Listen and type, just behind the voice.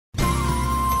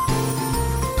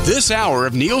This hour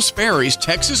of Neil Sperry's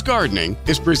Texas Gardening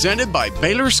is presented by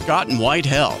Baylor Scott & White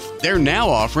Health. They're now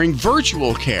offering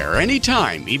virtual care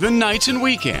anytime, even nights and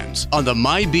weekends, on the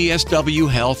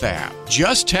MyBSW Health app.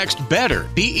 Just text BETTER,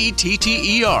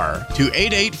 BETTER, to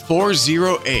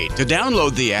 88408 to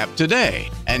download the app today.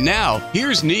 And now,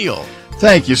 here's Neil.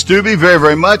 Thank you, Stubby, very,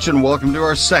 very much, and welcome to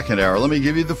our second hour. Let me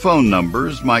give you the phone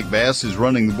numbers. Mike Bass is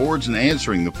running the boards and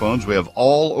answering the phones. We have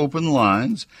all open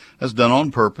lines. That's done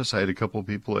on purpose. I had a couple of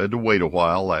people who had to wait a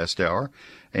while last hour,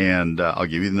 and I'll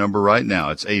give you the number right now.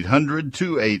 It's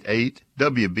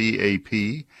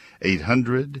 800-288-WBAP,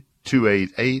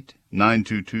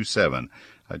 800-288-9227.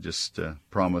 I just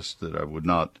promised that I would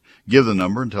not give the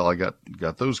number until I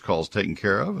got those calls taken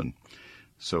care of, and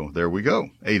so there we go,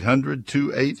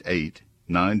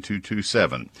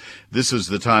 800-288-9227. This is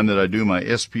the time that I do my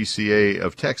SPCA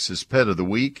of Texas Pet of the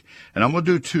Week, and I'm going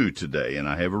to do two today, and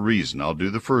I have a reason. I'll do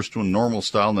the first one normal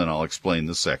style, and then I'll explain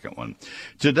the second one.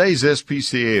 Today's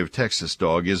SPCA of Texas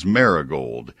dog is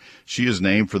Marigold. She is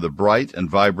named for the bright and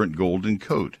vibrant golden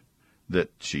coat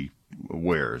that she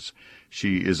wears.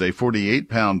 She is a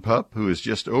 48-pound pup who is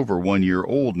just over 1 year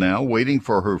old now, waiting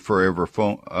for her forever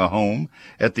home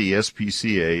at the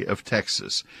SPCA of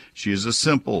Texas. She is a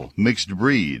simple mixed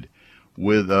breed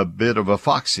with a bit of a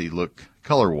foxy look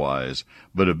color-wise,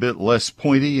 but a bit less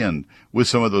pointy and with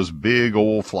some of those big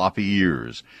old floppy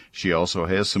ears. She also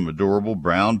has some adorable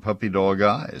brown puppy dog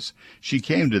eyes. She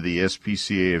came to the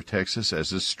SPCA of Texas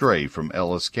as a stray from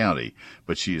Ellis County,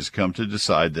 but she has come to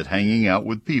decide that hanging out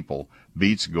with people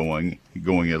beats going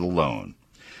it alone.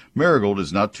 Marigold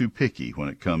is not too picky when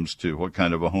it comes to what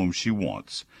kind of a home she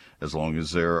wants, as long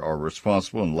as there are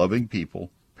responsible and loving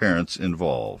people, parents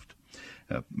involved.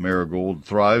 Marigold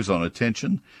thrives on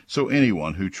attention, so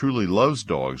anyone who truly loves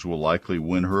dogs will likely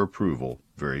win her approval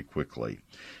very quickly.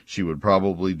 She would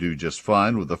probably do just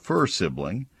fine with a fur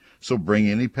sibling, so bring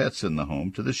any pets in the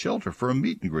home to the shelter for a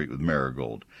meet and greet with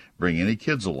Marigold. Bring any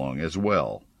kids along as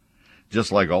well.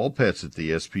 Just like all pets at the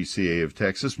SPCA of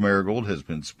Texas, Marigold has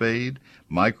been spayed,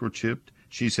 microchipped.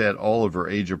 She's had all of her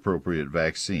age-appropriate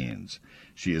vaccines.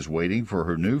 She is waiting for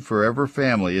her new forever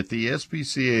family at the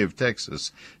SPCA of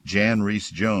Texas Jan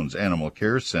Reese Jones Animal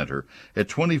Care Center at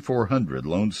 2400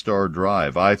 Lone Star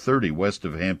Drive, I-30 west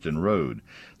of Hampton Road.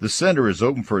 The center is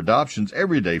open for adoptions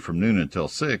every day from noon until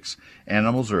 6.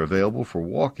 Animals are available for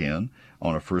walk-in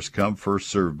on a first-come,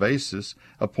 first-served basis.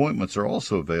 Appointments are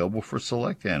also available for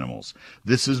select animals.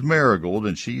 This is Marigold,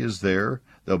 and she is there.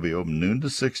 They'll be open noon to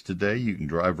 6 today. You can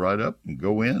drive right up and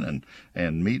go in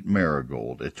and meet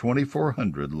Marigold at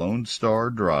 2400 Lone Star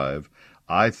Drive,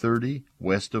 I-30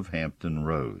 west of Hampton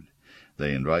Road.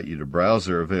 They invite you to browse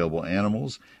their available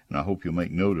animals, and I hope you'll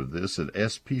make note of this at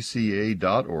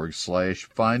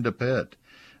spca.org/findapet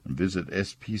and visit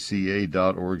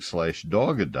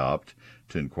spca.org/dogadopt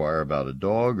to inquire about a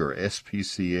dog, or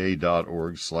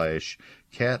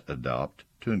spca.org/catadopt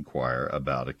to inquire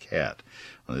about a cat.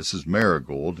 Now, this is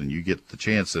Marigold, and you get the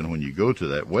chance then when you go to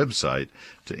that website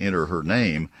to enter her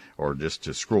name, or just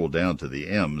to scroll down to the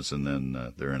M's, and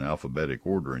then they're in alphabetic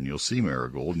order, and you'll see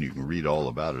Marigold, and you can read all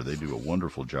about her. They do a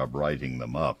wonderful job writing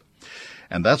them up.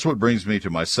 And that's what brings me to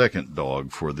my second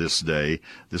dog for this day.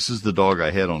 This is the dog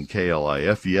I had on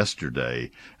KLIF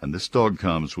yesterday, and this dog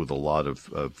comes with a lot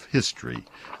of history.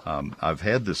 I've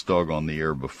had this dog on the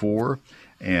air before,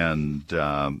 and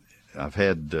I've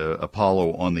had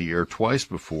Apollo on the air twice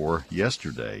before,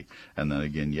 yesterday, and then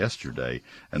again yesterday.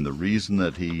 And the reason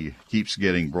that he keeps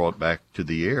getting brought back to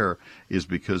the air is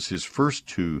because his first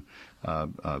two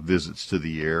visits to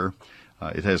the air,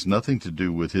 it has nothing to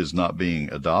do with his not being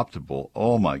adoptable.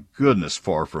 Oh, my goodness,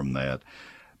 far from that.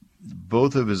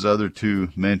 Both of his other two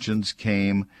mentions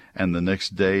came, and the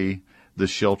next day the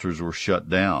shelters were shut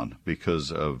down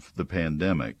because of the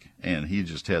pandemic, and he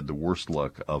just had the worst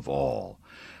luck of all.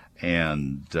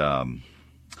 And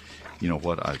you know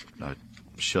what? I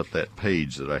shut that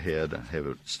page that I had. I have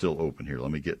it still open here.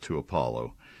 Let me get to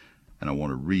Apollo, and I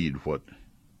want to read what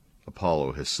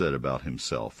Apollo has said about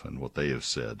himself and what they have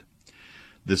said.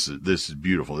 This is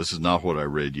beautiful. This is not what I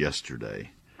read yesterday.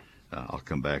 I'll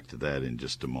come back to that in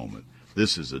just a moment.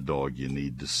 This is a dog you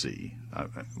need to see.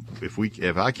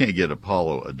 If I can't get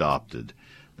Apollo adopted,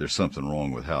 there's something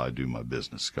wrong with how I do my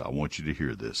business. I want you to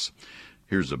hear this.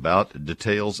 Here's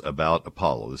details about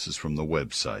Apollo. This is from the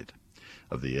website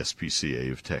of the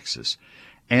SPCA of Texas.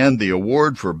 And the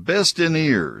award for Best in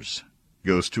Ears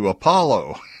goes to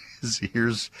Apollo. His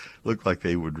ears look like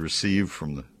they would receive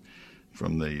from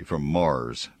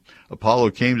Mars.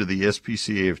 Apollo came to the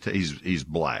SPCA of he's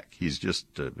black. He's just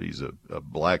he's a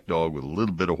black dog with a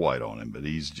little bit of white on him, but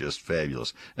he's just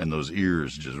fabulous. And those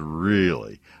ears just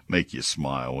really make you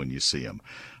smile when you see him.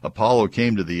 Apollo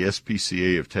came to the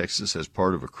SPCA of Texas as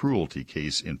part of a cruelty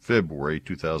case in February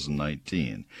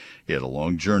 2019. He had a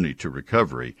long journey to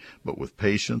recovery, but with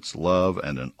patience, love,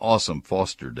 and an awesome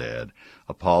foster dad,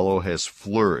 Apollo has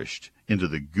flourished into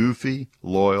the goofy,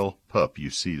 loyal pup you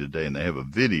see today. And they have a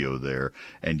video there,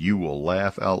 and you will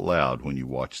laugh out loud when you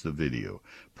watch the video.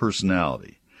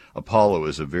 Personality. Apollo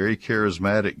is a very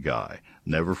charismatic guy,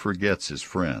 never forgets his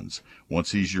friends.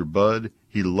 Once he's your bud,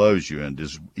 he loves you and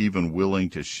is even willing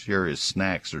to share his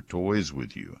snacks or toys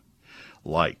with you.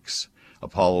 Likes.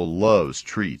 Apollo loves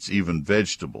treats, even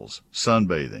vegetables,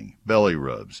 sunbathing, belly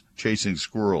rubs, chasing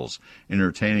squirrels,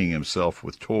 entertaining himself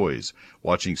with toys,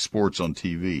 watching sports on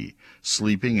TV,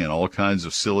 sleeping in all kinds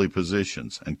of silly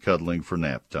positions, and cuddling for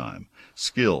nap time.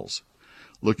 Skills.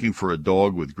 Looking for a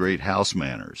dog with great house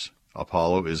manners.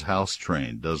 Apollo is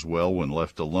house-trained, does well when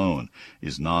left alone,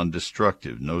 is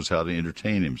non-destructive, knows how to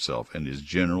entertain himself, and is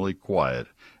generally quiet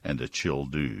and a chill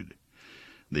dude.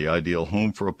 The ideal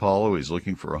home for Apollo is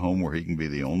looking for a home where he can be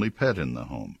the only pet in the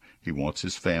home. He wants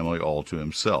his family all to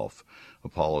himself.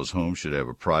 Apollo's home should have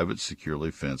a private,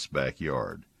 securely fenced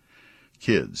backyard.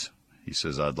 Kids. He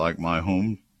says, I'd like my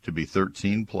home to be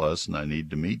 13 plus, and I need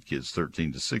to meet kids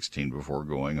 13 to 16 before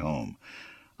going home.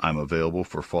 I'm available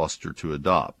for foster to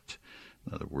adopt.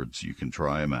 In other words, you can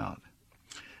try him out.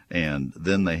 And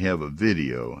then they have a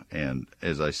video, and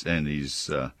he's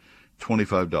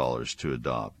 $25 to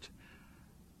adopt.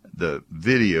 The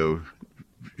video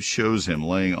shows him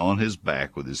laying on his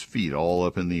back with his feet all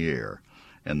up in the air.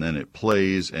 And then it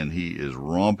plays, and he is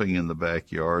romping in the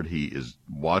backyard. He is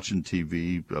watching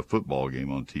TV, a football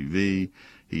game on TV.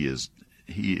 He is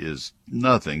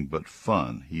nothing but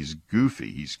fun. He's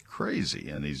goofy. He's crazy,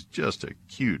 and he's just a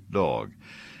cute dog.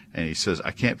 And he says,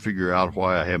 I can't figure out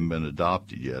why I haven't been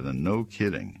adopted yet. And no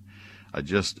kidding. I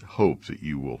just hope that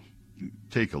you will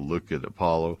take a look at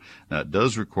Apollo. Now, it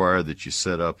does require that you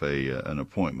set up an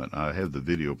appointment. I have the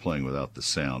video playing without the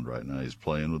sound right now. He's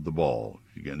playing with the ball.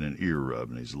 You're getting an ear rub,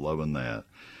 and he's loving that.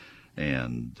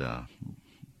 And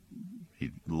he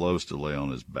loves to lay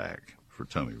on his back for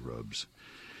tummy rubs.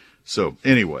 So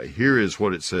anyway, here is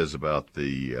what it says about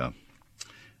the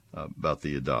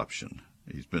adoption.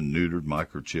 He's been neutered,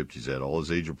 microchipped. He's had all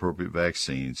his age-appropriate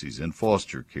vaccines. He's in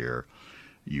foster care.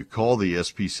 You call the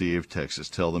SPCA of Texas,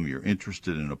 tell them you're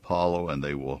interested in Apollo, and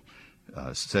they will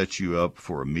set you up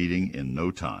for a meeting in no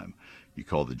time. You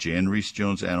call the Jan Reese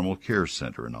Jones Animal Care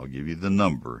Center, and I'll give you the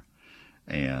number,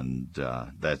 and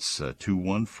that's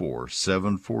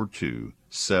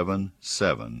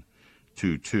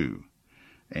 214-742-7722.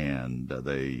 And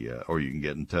or you can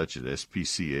get in touch at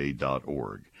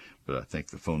spca.org. But I think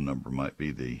the phone number might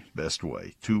be the best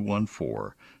way,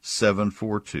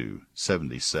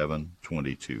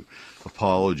 214-742-7722.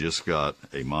 Apollo just got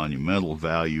a monumental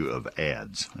value of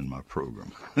ads in my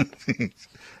program.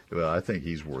 Well, I think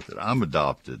he's worth it. I'm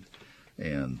adopted,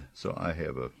 and so I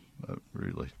have a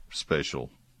really special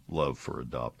love for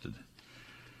adopted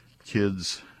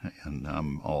kids, and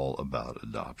I'm all about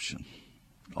adoption.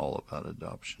 All about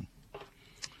adoption.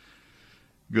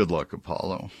 Good luck,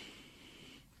 Apollo.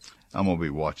 I'm going to be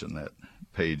watching that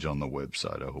page on the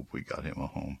website. I hope we got him a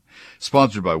home.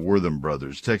 Sponsored by Wortham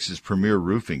Brothers, Texas' premier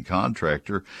roofing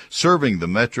contractor, serving the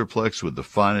Metroplex with the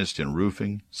finest in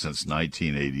roofing since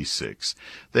 1986.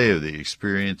 They have the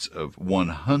experience of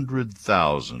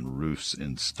 100,000 roofs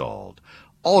installed.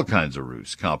 All kinds of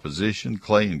roofs, composition,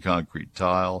 clay and concrete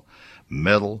tile,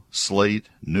 metal, slate,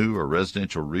 new or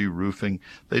residential re-roofing.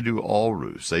 They do all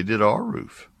roofs. They did our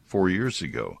roof 4 years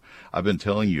ago. I've been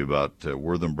telling you about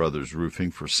Wortham Brothers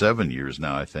Roofing for 7 years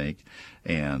now, I think,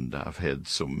 and I've had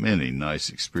so many nice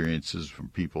experiences from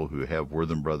people who have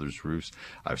Wortham Brothers roofs.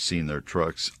 I've seen their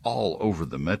trucks all over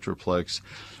the Metroplex.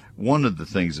 One of the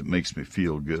things that makes me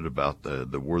feel good about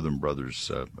the Wortham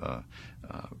Brothers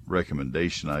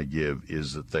recommendation I give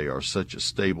is that they are such a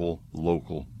stable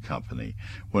local company.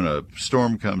 When a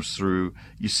storm comes through,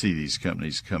 you see these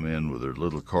companies come in with their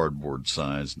little cardboard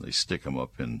signs, and they stick them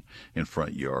up in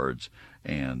front yards,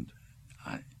 and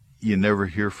you never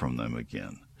hear from them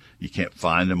again. You can't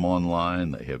find them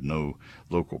online. They have no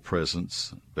local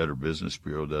presence. Better Business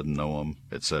Bureau doesn't know them,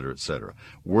 et cetera, et cetera.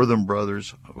 Wortham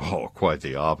Brothers, quite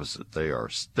the opposite. They are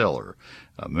stellar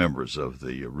members of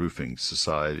the roofing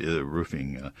society, the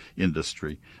roofing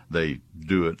industry. They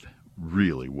do it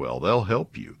really well. They'll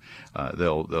help you.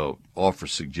 They'll offer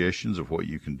suggestions of what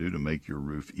you can do to make your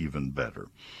roof even better.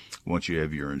 Once you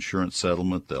have your insurance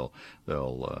settlement, they'll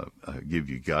give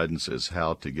you guidance as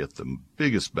how to get the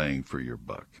biggest bang for your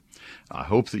buck. I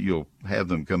hope that you'll have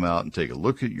them come out and take a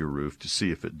look at your roof to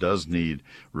see if it does need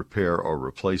repair or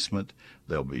replacement.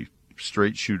 They'll be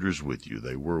straight shooters with you.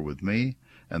 They were with me,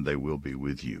 and they will be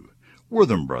with you.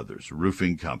 Wortham Brothers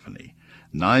Roofing Company,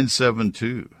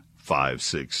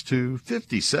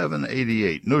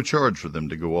 972-562-5788. No charge for them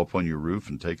to go up on your roof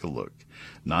and take a look.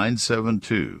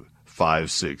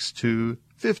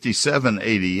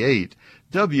 972-562-5788.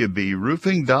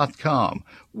 WBRoofing.com.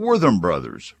 Wortham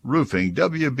Brothers Roofing,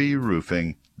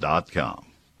 WBRoofing.com.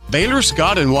 Baylor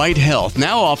Scott & White Health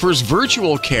now offers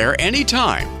virtual care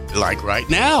anytime, like right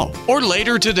now, or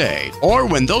later today, or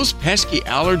when those pesky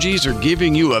allergies are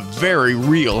giving you a very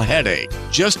real headache.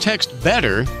 Just text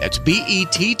BETTER, that's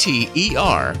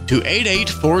BETTER, to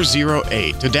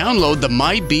 88408 to download the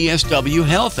MyBSW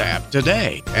Health app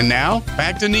today. And now,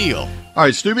 back to Neil. All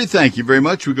right, Stubby, thank you very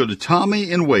much. We go to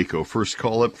Tommy in Waco. First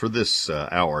call up for this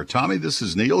hour. Tommy, this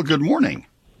is Neil. Good morning.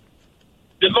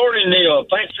 Good morning, Neil.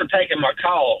 Thanks for taking my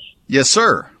call. Yes,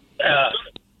 sir.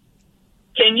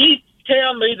 Can you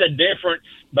tell me the difference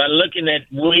by looking at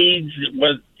weeds,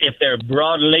 if they're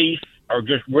broadleaf or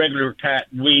just regular type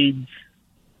weeds?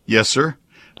 Yes, sir.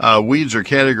 Weeds are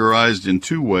categorized in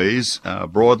two ways,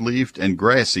 broadleafed and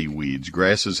grassy weeds.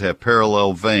 Grasses have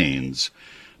parallel veins.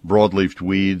 Broadleafed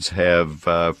weeds have,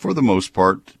 for the most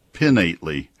part,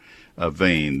 pinnately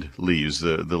veined leaves.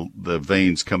 The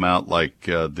veins come out like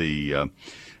like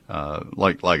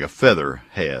a feather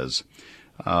has.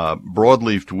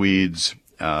 Broadleafed weeds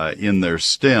in their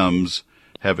stems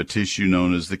have a tissue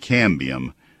known as the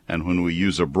cambium, and when we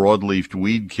use a broadleafed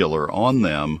weed killer on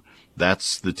them,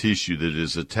 that's the tissue that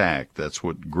is attacked. That's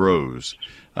what grows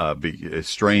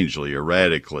strangely,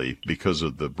 erratically, because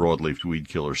of the broadleafed weed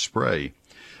killer spray.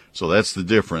 So that's the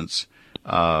difference.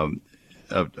 A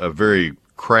very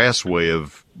crass way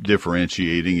of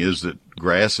differentiating is that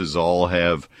grasses all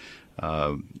have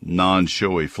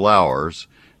non-showy flowers.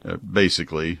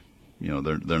 Basically,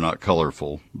 they're not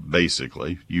colorful,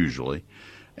 basically, usually.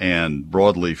 And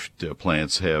broadleaf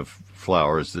plants have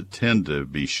flowers that tend to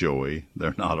be showy.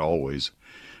 They're not always.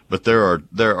 But there are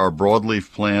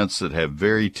broadleaf plants that have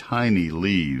very tiny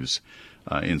leaves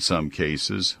in some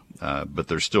cases, but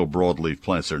they're still broadleaf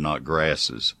plants. They're not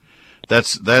grasses.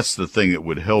 That's the thing that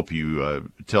would help you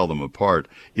tell them apart.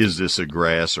 Is this a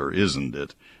grass or isn't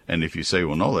it? And if you say,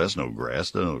 well, no, that's no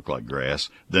grass, doesn't look like grass,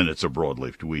 then it's a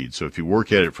broadleafed weed. So if you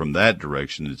work at it from that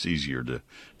direction, it's easier to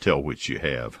tell which you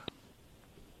have.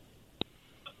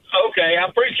 Okay, I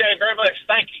appreciate it very much.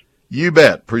 Thank you. You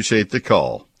bet. Appreciate the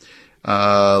call.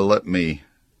 Let me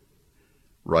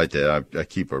write that. I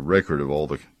keep a record of all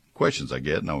the questions I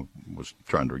get, and I was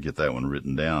trying to get that one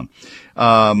written down.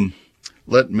 I'm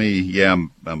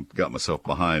got myself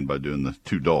behind by doing the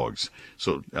two dogs.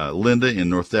 So, Linda in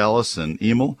North Dallas and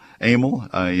Emil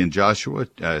in Joshua,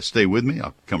 stay with me.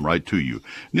 I'll come right to you.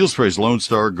 Neil Sperry's Lone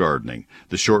Star Gardening.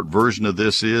 The short version of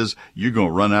this is, you're going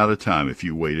to run out of time if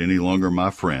you wait any longer, my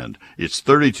friend. It's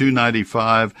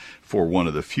 $32.95 for one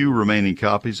of the few remaining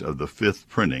copies of the fifth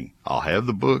printing. I'll have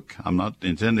the book. I'm not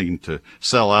intending to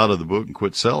sell out of the book and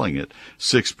quit selling it.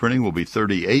 Sixth printing will be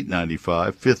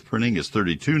 $38.95. Fifth printing is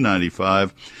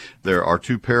 $32.95. There are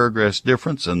two paragraphs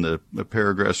difference, and the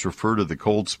paragraphs refer to the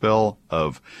cold spell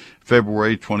of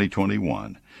February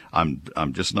 2021.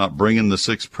 I'm just not bringing the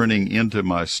sixth printing into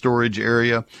my storage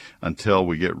area until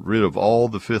we get rid of all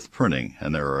the fifth printing,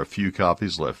 and there are a few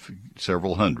copies left,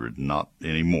 several hundred, not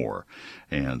any more.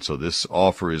 And so this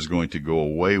offer is going to go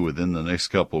away within the next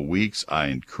couple of weeks. I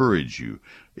encourage you,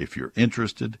 if you're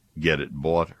interested, get it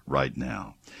bought right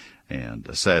now. And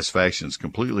satisfaction is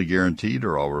completely guaranteed,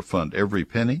 or I'll refund every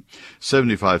penny.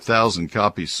 75,000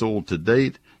 copies sold to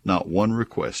date. Not one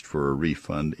request for a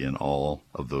refund in all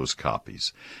of those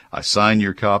copies. I sign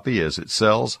your copy as it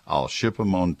sells. I'll ship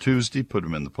them on Tuesday, put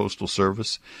them in the postal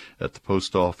service at the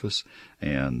post office.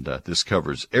 And this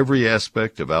covers every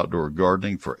aspect of outdoor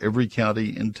gardening for every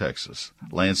county in Texas.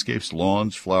 Landscapes,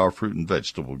 lawns, flower, fruit, and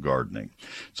vegetable gardening.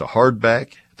 It's a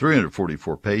hardback,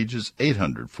 344 pages,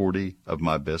 840 of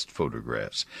my best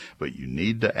photographs. But you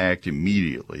need to act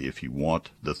immediately if you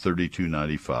want the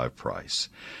 $32.95 price.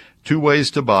 Two ways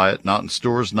to buy it, not in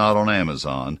stores, not on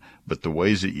Amazon, but the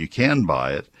ways that you can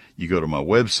buy it, you go to my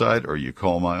website or you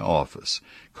call my office.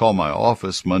 Call my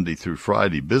office Monday through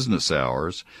Friday business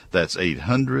hours. That's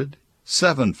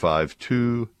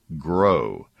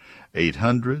 800-752-GROW.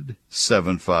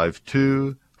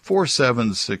 800-752-5788.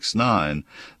 4769.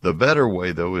 The better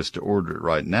way, though, is to order it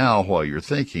right now while you're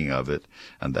thinking of it,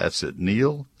 and that's at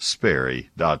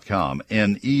neilsperry.com,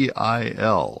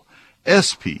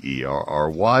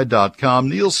 NeilSperry.com,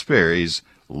 Neil Sperry's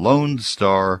Lone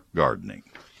Star Gardening.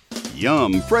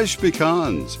 Yum, fresh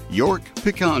pecans.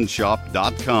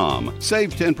 YorkPecanShop.com.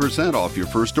 Save 10% off your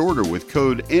first order with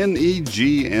code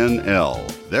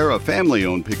NEGNL. They're a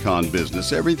family-owned pecan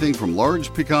business. Everything from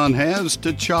large pecan halves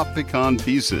to chopped pecan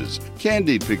pieces.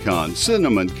 Candied pecan,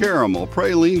 cinnamon, caramel,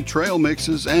 praline, trail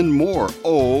mixes, and more.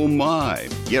 Oh my!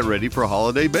 Get ready for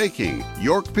holiday baking.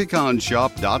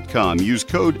 YorkPecanShop.com. Use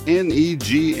code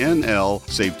NEGNL.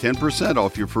 Save 10%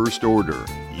 off your first order.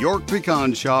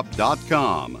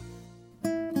 YorkPecanShop.com.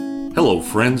 Hello,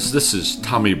 friends. This is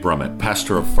Tommy Brummett,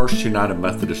 pastor of First United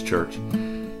Methodist Church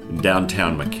in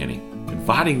downtown McKinney,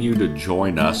 inviting you to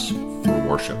join us for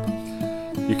worship.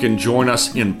 You can join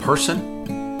us in person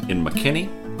in McKinney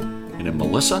and in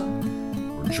Melissa,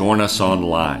 or join us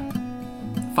online.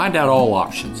 Find out all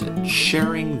options at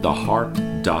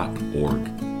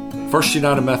sharingtheheart.org. First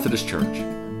United Methodist Church,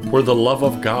 where the love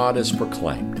of God is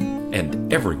proclaimed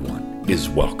and everyone is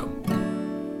welcome.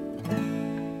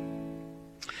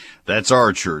 That's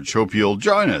our church. Hope you'll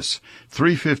join us.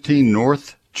 315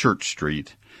 North Church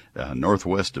Street,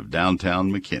 northwest of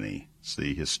downtown McKinney. It's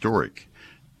the historic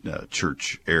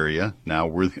church area. Now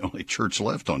we're the only church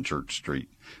left on Church Street.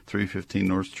 315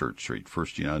 North Church Street,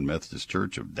 First United Methodist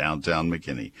Church of downtown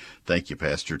McKinney. Thank you,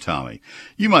 Pastor Tommy.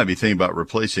 You might be thinking about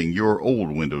replacing your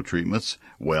old window treatments.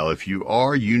 Well, if you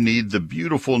are, you need the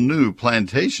beautiful new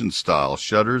plantation-style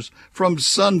shutters from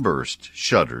Sunburst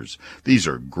Shutters. These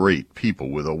are great people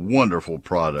with a wonderful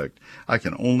product. I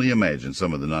can only imagine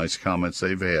some of the nice comments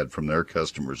they've had from their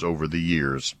customers over the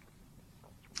years.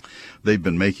 They've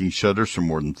been making shutters for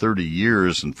more than 30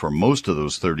 years, and for most of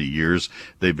those 30 years,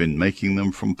 they've been making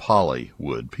them from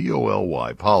polywood,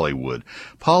 P-O-L-Y, polywood.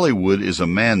 Polywood is a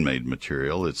man-made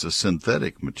material. It's a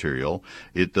synthetic material.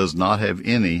 It does not have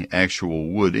any actual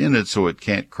wood in it, so it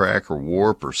can't crack or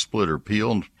warp or split or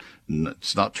peel.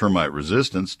 It's not termite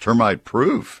resistant, it's termite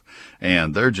proof.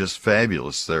 And they're just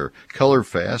fabulous. They're color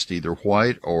fast, either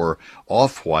white or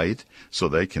off-white, so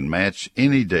they can match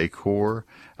any decor.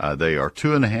 They are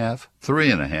 2.5,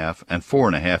 3.5, and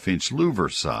 4.5 inch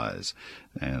louver size.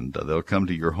 And they'll come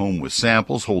to your home with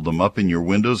samples, hold them up in your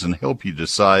windows, and help you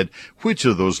decide which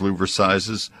of those louver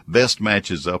sizes best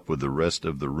matches up with the rest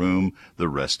of the room, the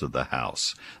rest of the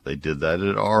house. They did that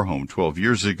at our home 12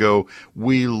 years ago.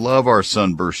 We love our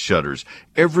Sunburst shutters.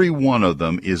 Every one of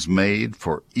them is made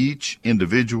for each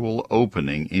individual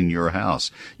opening in your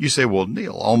house. You say, well,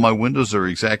 Neil, all my windows are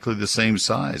exactly the same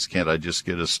size. Can't I just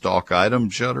get a stock item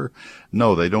shutter?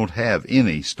 No, they don't have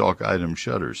any stock item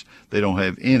shutters. They don't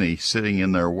have any sitting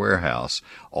in their warehouse.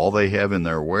 All they have in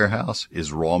their warehouse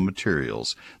is raw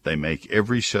materials. They make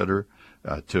every shutter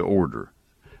to order,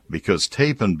 because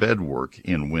tape and bedwork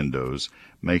in windows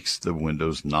makes the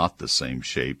windows not the same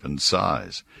shape and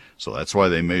size. So that's why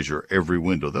they measure every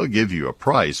window. They'll give you a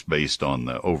price based on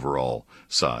the overall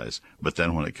size, but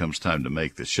then when it comes time to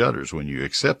make the shutters, when you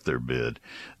accept their bid,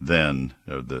 then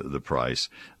the price,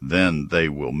 then they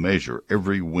will measure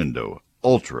every window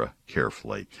ultra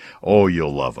carefully. Oh,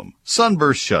 you'll love them.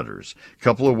 Sunburst shutters. A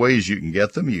couple of ways you can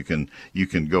get them. You can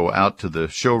go out to the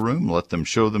showroom, let them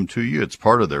show them to you. It's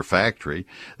part of their factory.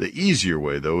 The easier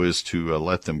way, though, is to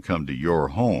let them come to your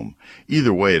home.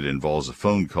 Either way, it involves a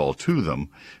phone call to them,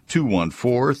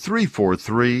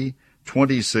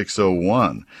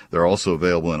 214-343-2601. They're also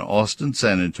available in Austin,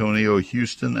 San Antonio,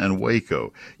 Houston, and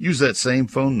Waco. Use that same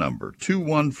phone number,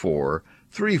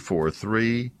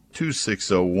 214-343-2601.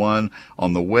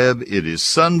 On the web, it is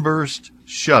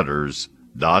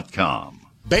sunburstshutters.com.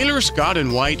 Baylor Scott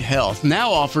 & White Health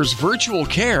now offers virtual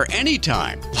care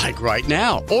anytime, like right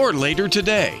now or later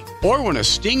today, or when a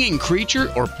stinging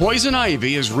creature or poison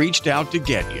ivy has reached out to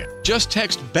get you. Just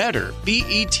text BETTER,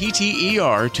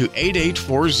 B-E-T-T-E-R, to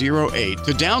 88408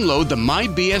 to download the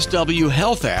MyBSW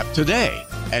Health app today.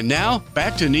 And now,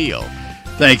 back to Neil.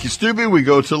 Thank you, Stubby. We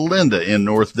go to Linda in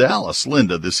North Dallas.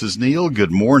 Linda, this is Neil.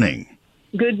 Good morning.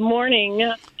 Good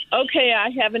morning. Okay, I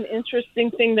have an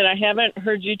interesting thing that I haven't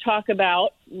heard you talk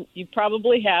about. You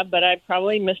probably have, but I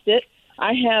probably missed it.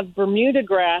 I have Bermuda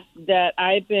grass that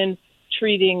I've been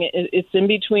treating. It's in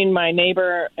between my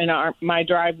neighbor and my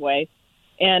driveway.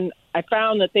 And I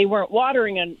found that they weren't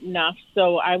watering enough,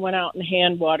 so I went out and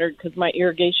hand watered because my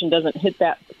irrigation doesn't hit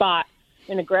that spot.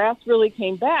 And the grass really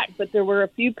came back, but there were a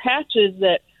few patches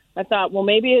that I thought, well,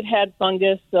 maybe it had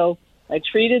fungus. So I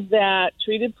treated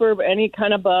for any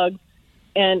kind of bugs.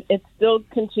 and it still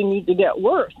continued to get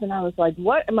worse. And I was like,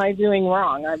 what am I doing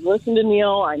wrong? I've listened to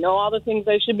Neil. I know all the things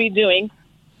I should be doing.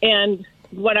 And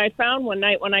what I found one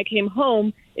night when I came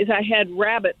home is I had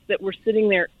rabbits that were sitting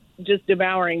there just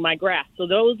devouring my grass. So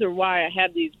those are why I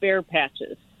had these bare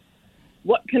patches.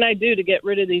 What can I do to get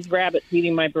rid of these rabbits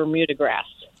eating my Bermuda grass?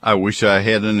 I wish I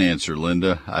had an answer,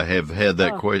 Linda. I have had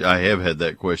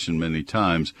that question many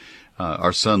times.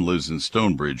 Our son lives in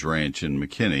Stonebridge Ranch in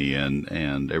McKinney,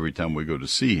 and every time we go to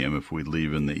see him, if we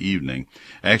leave in the evening,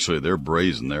 actually they're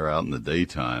brazen. They're out in the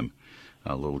daytime,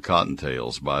 little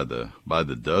cottontails by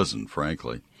the dozen,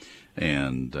 frankly,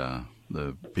 and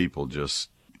the people just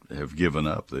have given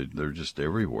up. They're just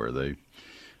everywhere. They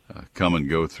come and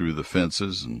go through the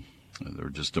fences, and they're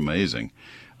just amazing.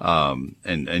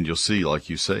 And you'll see,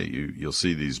 like you say, you'll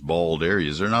see these bald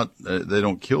areas. They're not, they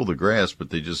don't kill the grass,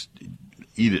 but they just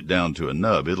eat it down to a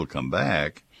nub. It'll come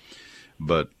back.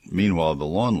 But meanwhile, the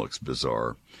lawn looks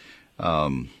bizarre.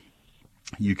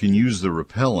 You can use the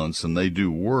repellents, and they do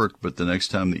work, but the next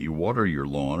time that you water your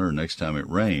lawn, or next time it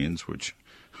rains, which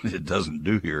it doesn't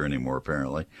do here anymore,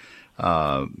 apparently,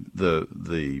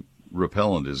 the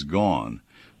repellent is gone.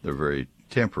 They're very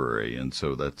temporary, and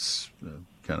so that's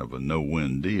kind of a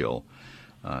no-win deal.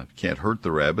 Can't hurt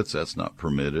the rabbits. That's not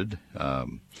permitted.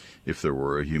 If there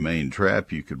were a humane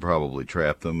trap, you could probably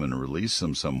trap them and release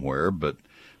them somewhere, but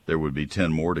there would be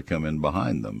 10 more to come in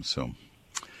behind them. So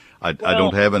I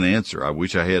don't have an answer. I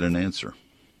wish I had an answer.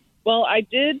 Well, I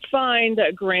did find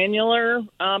a granular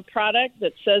product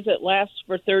that says it lasts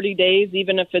for 30 days,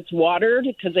 even if it's watered,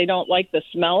 because they don't like the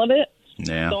smell of it.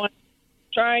 Yeah. So I'm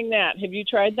trying that. Have you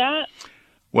tried that?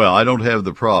 Well, I don't have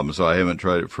the problem, so I haven't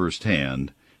tried it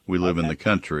firsthand. We live in the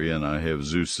country, and I have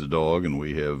Zeus the dog, and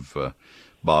we have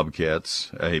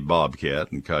bobcats, a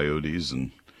bobcat, and coyotes,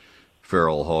 and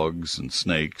feral hogs, and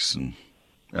snakes. And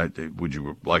would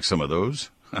you like some of those?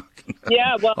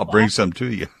 Yeah, well, I'll bring some to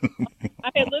you.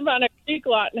 I live on a creek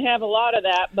lot and have a lot of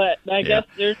that, but I guess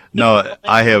there's no.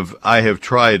 I have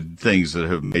tried things that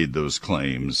have made those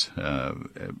claims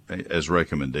as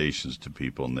recommendations to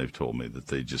people, and they've told me that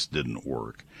they just didn't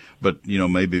work. But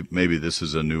maybe this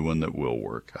is a new one that will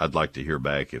work. I'd like to hear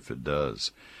back if it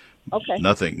does. Okay.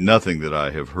 Nothing that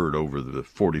I have heard over the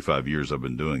 45 years I've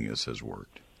been doing this has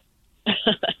worked.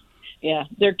 Yeah,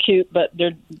 they're cute, but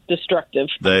they're destructive.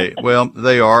 They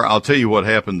are. I'll tell you what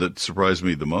happened that surprised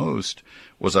me the most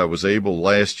was I was able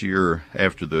last year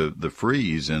after the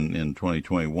freeze in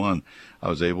 2021, I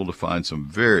was able to find some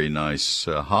very nice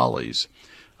hollies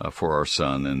for our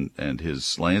son and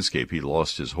his landscape. He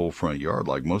lost his whole front yard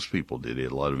like most people did. He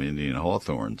had a lot of Indian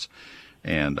hawthorns,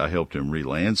 and I helped him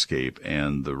re-landscape,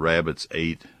 and the rabbits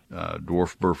ate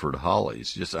dwarf Burford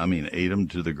hollies. Ate them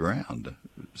to the ground,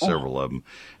 several of them.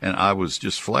 And I was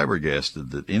just flabbergasted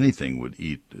that anything would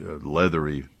eat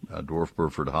leathery dwarf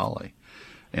Burford holly,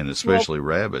 and especially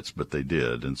rabbits, but they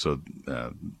did. And so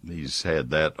he's had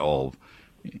that all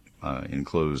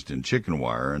enclosed in chicken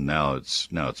wire, and now it's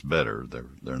better.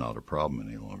 They're not a problem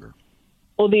any longer.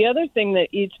 Well, the other thing that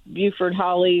eats Buford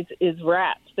hollies is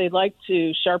rats. They like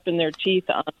to sharpen their teeth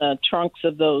on the trunks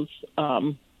of those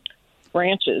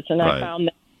branches, and right. I found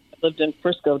that I lived in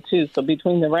Frisco too. So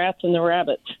between the rats and the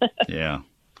rabbits, yeah,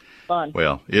 fun.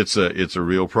 Well, it's a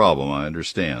real problem. I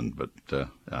understand, but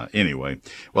anyway,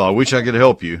 well, I wish I could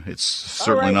help you. It's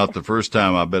certainly not the first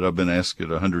time. I bet I've been asked it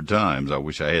 100 times. I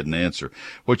wish I had an answer.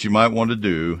 What you might want to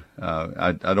do,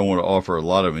 I don't want to offer a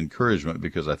lot of encouragement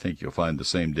because I think you'll find the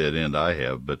same dead end I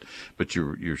have, but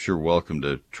you're sure welcome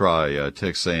to try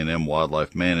Texas A&M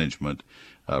Wildlife Management.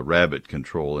 Rabbit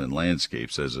control in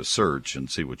landscapes as a search and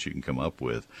see what you can come up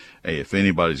with. Hey, if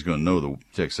anybody's going to know, the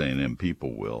Texas A&M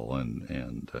people will,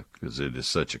 and because it is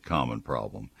such a common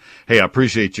problem. Hey, I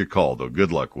appreciate your call, though.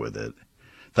 Good luck with it.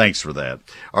 Thanks for that.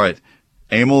 All right.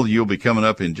 Emil, you'll be coming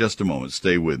up in just a moment.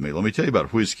 Stay with me. Let me tell you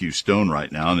about Whiz-Q Stone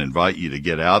right now and invite you to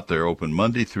get out there. Open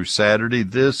Monday through Saturday.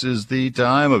 This is the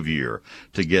time of year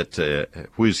to get to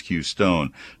Whiz-Q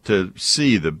Stone to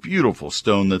see the beautiful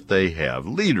stone that they have.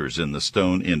 Leaders in the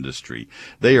stone industry.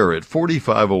 They are at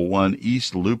 4501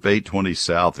 East Loop 820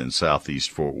 South in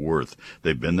Southeast Fort Worth.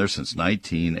 They've been there since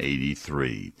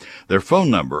 1983. Their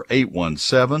phone number,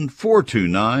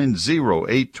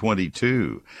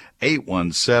 817-429-0822.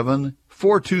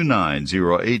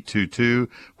 817-429-0822,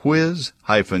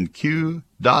 whiz-q.com.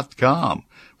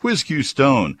 Whiz-Q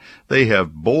Stone. They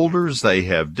have boulders, they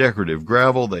have decorative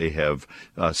gravel, they have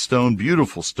stone,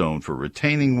 beautiful stone for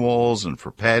retaining walls and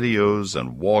for patios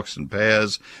and walks and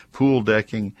paths, pool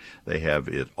decking. They have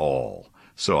it all.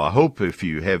 So I hope if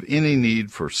you have any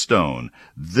need for stone,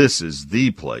 this is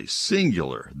the place,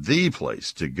 singular, the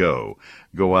place to go.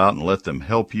 Go out and let them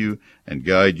help you and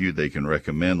guide you. They can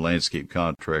recommend landscape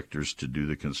contractors to do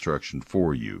the construction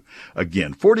for you.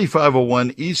 Again,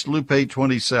 4501 East Loop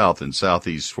 820 South in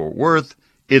Southeast Fort Worth.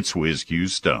 It's Whiz Q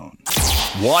Stone.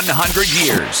 100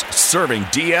 years serving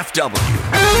DFW.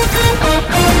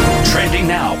 Trending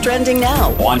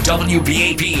now on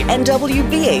WBAP and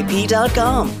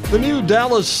WBAP.com. The new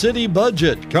Dallas City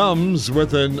budget comes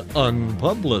with an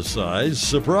unpublicized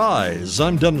surprise.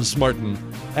 I'm Dennis Martin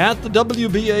at the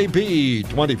WBAP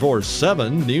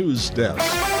 24/7 News Desk.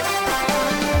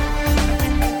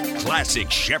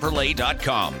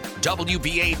 ClassicChevrolet.com.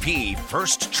 WBAP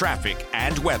First Traffic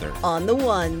and Weather. On the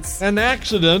ones. An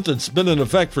accident that's been in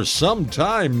effect for some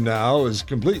time now has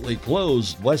completely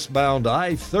closed westbound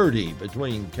I-30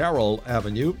 between Carroll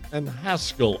Avenue and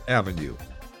Haskell Avenue.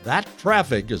 That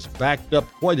traffic is backed up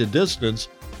quite a distance,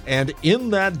 and in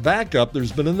that backup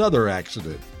there's been another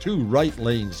accident. 2 right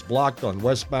lanes blocked on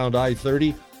westbound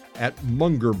I-30 at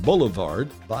Munger Boulevard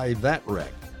by that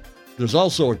wreck. There's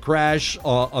also a crash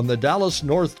on the Dallas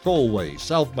North Tollway,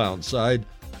 southbound side,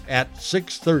 at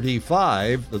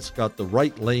 635 that's got the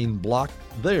right lane blocked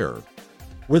there.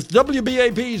 With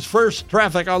WBAP's First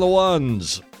Traffic on the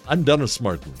Ones, I'm Dennis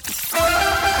Martin.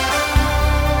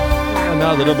 And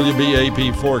now the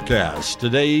WBAP forecast.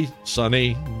 Today,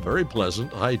 sunny, very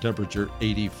pleasant, high temperature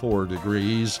 84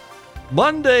 degrees.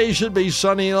 Monday should be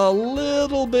sunny, a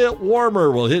little bit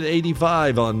warmer. We'll hit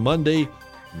 85 on Monday.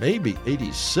 Maybe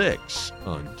 86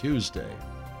 on Tuesday.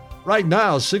 Right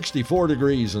now, 64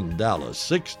 degrees in Dallas,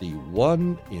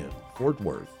 61 in Fort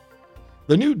Worth.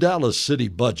 The new Dallas City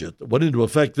budget that went into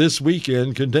effect this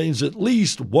weekend contains at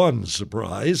least one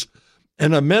surprise,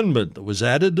 an amendment that was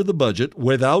added to the budget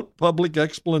without public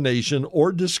explanation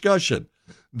or discussion.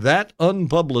 That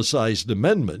unpublicized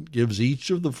amendment gives each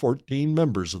of the 14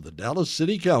 members of the Dallas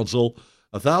City Council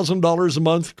 $1,000 a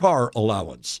month car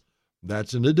allowance.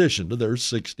 That's in addition to their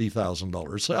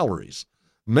 $60,000 salaries.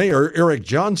 Mayor Eric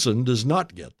Johnson does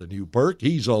not get the new perk.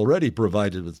 He's already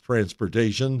provided with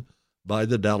transportation by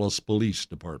the Dallas Police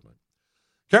Department.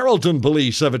 Carrollton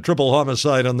police have a triple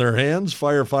homicide on their hands.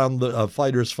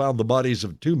 Firefighters found the bodies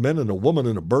of 2 men and a woman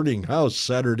in a burning house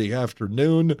Saturday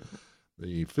afternoon.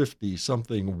 The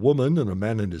 50-something woman and a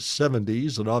man in his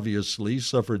 70s had obviously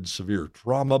suffered severe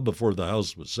trauma before the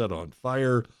house was set on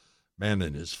fire. Man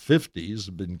in his 50s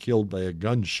had been killed by a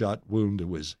gunshot wound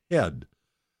to his head.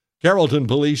 Carrollton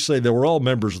police say they were all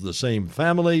members of the same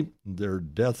family. Their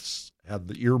deaths have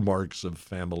the earmarks of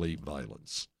family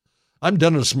violence. I'm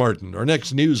Dennis Martin. Our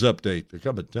next news update to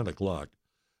come at 10 o'clock.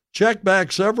 Check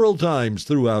back several times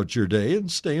throughout your day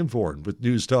and stay informed with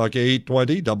News Talk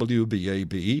 820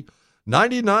 WBAP,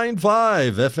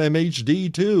 99.5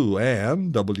 FMHD2,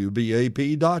 and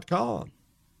WBAP.com.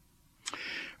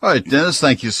 All right, Dennis,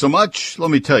 thank you so much. Let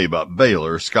me tell you about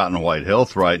Baylor Scott & White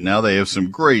Health right now. They have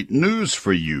some great news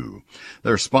for you.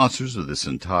 They're sponsors of this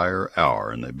entire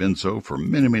hour, and they've been so for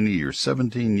many, many years,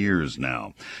 17 years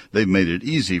now. They've made it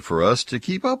easy for us to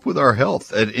keep up with our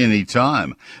health at any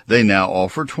time. They now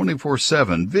offer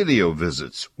 24/7 video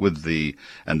visits with the,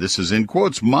 and this is in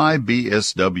quotes, My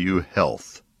BSW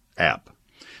Health app.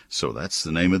 So that's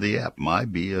the name of the app, My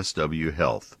BSW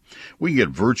Health. We can get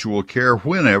virtual care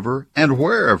whenever and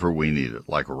wherever we need it,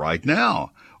 like right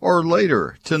now or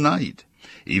later tonight,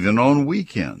 even on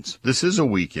weekends. This is a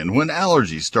weekend when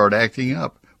allergies start acting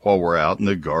up while we're out in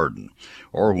the garden,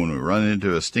 or when we run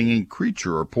into a stinging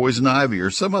creature or poison ivy or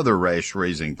some other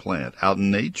rash-raising plant out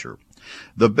in nature.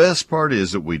 The best part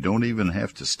is that we don't even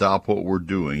have to stop what we're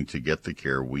doing to get the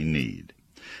care we need.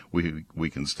 We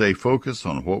can stay focused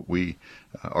on what we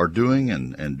are doing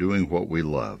and doing what we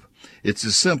love. It's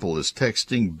as simple as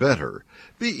texting BETTER,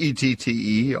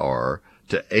 BETTER,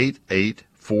 to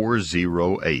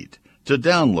 88408 to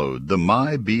download the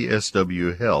My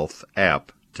BSW Health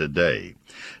app today.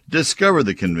 Discover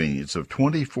the convenience of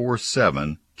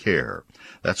 24/7 care.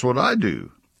 That's what I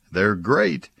do. They're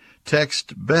great.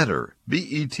 Text BETTER,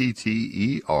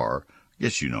 BETTER,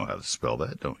 guess you know how to spell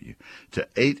that, don't you, to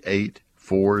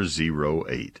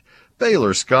 88408.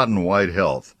 Baylor Scott & White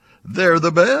Health. They're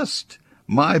the best.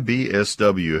 My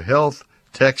BSW Health.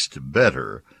 Text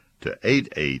BETTER to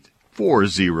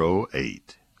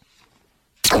 88408.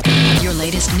 Your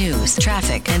latest news,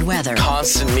 traffic, and weather.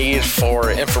 Constant need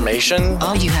for information.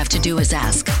 All you have to do is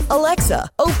ask. Alexa,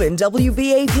 open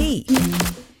WBAP.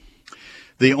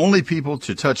 The only people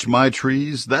to touch my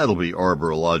trees, that'll be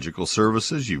Arborilogical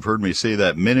Services. You've heard me say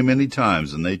that many, many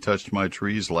times, and they touched my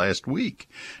trees last week,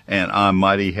 and I'm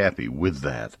mighty happy with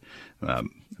that.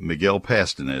 Miguel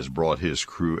Pastanez brought his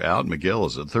crew out. Miguel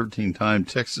is a 13-time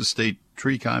Texas State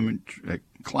tree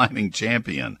climbing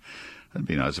champion. That'd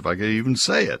be nice if I could even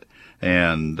say it.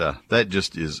 And that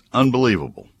just is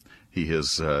unbelievable. He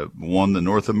has won the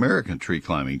North American Tree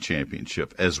Climbing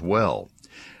Championship as well.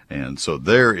 And so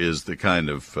there is the kind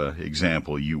of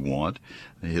example you want.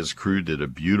 His crew did a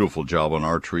beautiful job on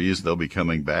our trees. They'll be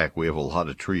coming back. We have a lot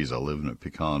of trees. I live in a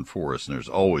pecan forest, and there's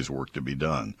always work to be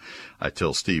done. I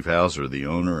tell Steve Hauser, the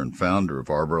owner and founder of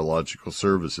Arborilogical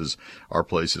Services, our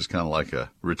place is kind of like a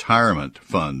retirement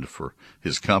fund for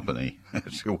his company.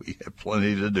 So we have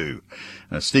plenty to do.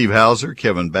 Steve Hauser,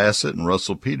 Kevin Bassett, and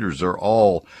Russell Peters are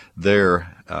all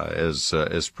there as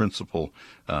principal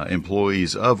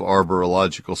employees of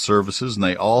Arborilogical Services, and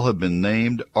they all have been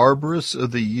named Arborists of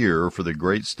the Year for the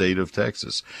great state of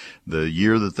Texas. The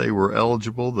year that they were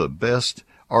eligible, the best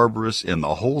arborists in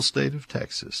the whole state of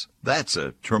Texas. That's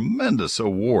a tremendous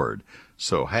award.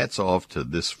 So hats off to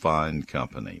this fine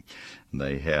company.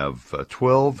 They have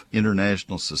 12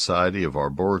 International Society of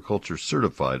Arboriculture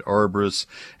certified arborists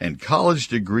and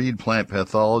college-degreed plant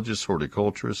pathologists,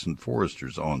 horticulturists, and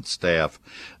foresters on staff.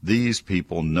 These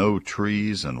people know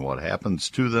trees and what happens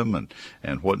to them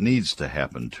and what needs to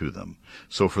happen to them.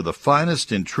 So for the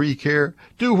finest in tree care,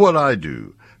 do what I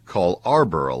do. Call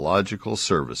Arborilogical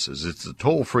Services. It's a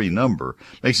toll-free number.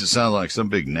 Makes it sound like some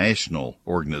big national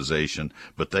organization,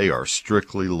 but they are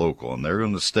strictly local, and they're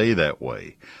going to stay that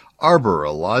way.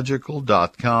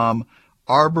 Arborilogical.com,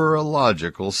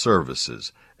 Arborilogical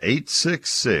Services,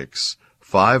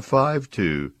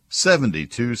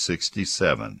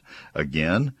 866-552-7267.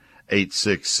 Again,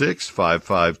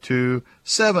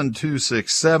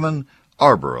 866-552-7267,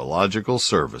 Arborilogical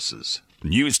Services.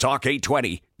 News Talk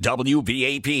 820,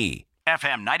 WBAP,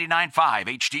 FM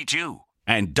 99.5 HD2,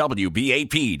 and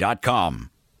WBAP.com.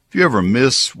 If you ever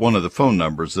miss one of the phone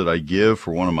numbers that I give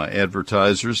for one of my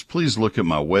advertisers, please look at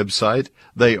my website.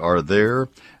 They are there.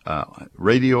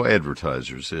 Radio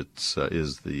Advertisers. It's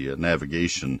is the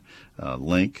navigation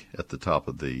link at the top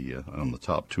of on the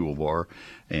top toolbar,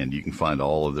 and you can find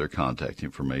all of their contact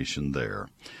information there.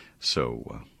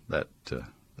 So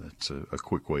that's a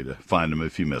quick way to find them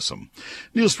if you miss them.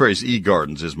 Neil Sperry's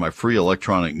eGardens is my free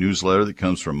electronic newsletter that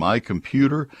comes from my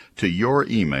computer to your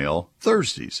email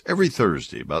Thursdays, every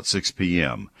Thursday, about 6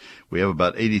 p.m. We have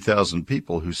about 80,000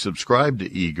 people who subscribe to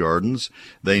eGardens.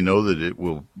 They know that it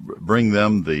will bring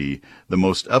them the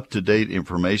most up-to-date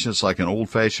information. It's like an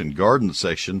old-fashioned garden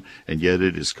section, and yet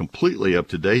it is completely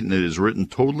up-to-date, and it is written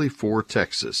totally for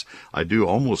Texas. I do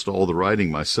almost all the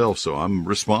writing myself, so I'm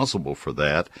responsible for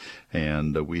that.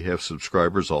 And we have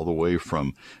subscribers all the way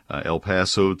from El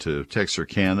Paso to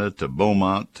Texarkana to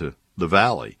Beaumont to the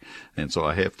Valley. And so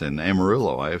in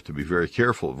Amarillo, I have to be very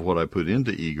careful of what I put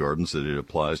into eGardens, that it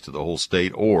applies to the whole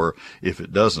state, or if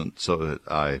it doesn't, so that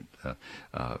I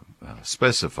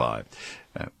specify.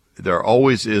 There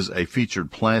always is a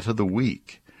featured plant of the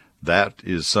week. That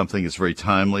is something that's very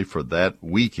timely for that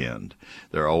weekend.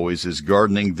 There always is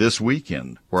gardening this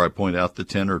weekend, where I point out the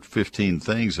 10 or 15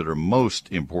 things that are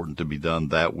most important to be done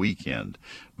that weekend,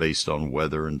 based on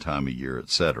weather and time of year,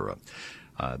 etc.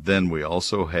 Then we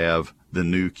also have the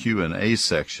new Q&A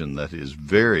section that is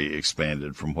very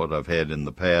expanded from what I've had in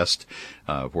the past,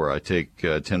 where I take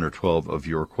 10 or 12 of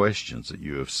your questions that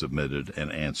you have submitted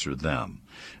and answer them.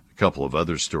 A couple of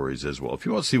other stories as well. If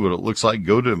you want to see what it looks like,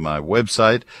 go to my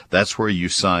website. That's where you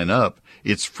sign up.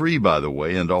 It's free, by the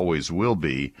way, and always will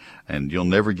be, and you'll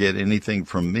never get anything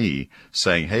from me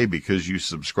saying, hey, because you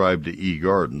subscribe to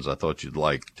eGardens, I thought you'd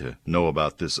like to know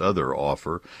about this other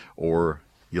offer, or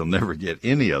you'll never get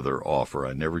any other offer.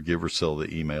 I never give or sell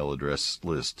the email address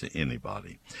list to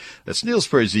anybody. That's Neil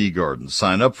Sperry's eGardens.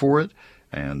 Sign up for it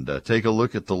and take a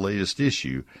look at the latest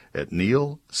issue at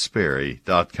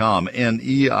neilsperry.com,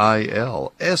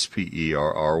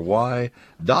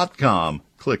 neilsperry.com.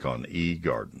 Click on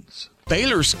eGardens.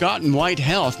 Baylor Scott & White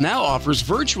Health now offers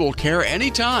virtual care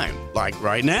anytime, like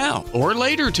right now or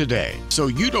later today, so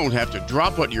you don't have to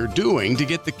drop what you're doing to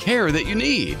get the care that you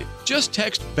need. Just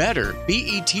text BETTER,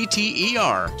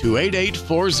 BETTER, to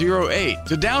 88408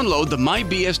 to download the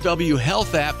MyBSW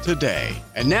Health app today.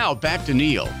 And now back to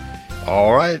Neil.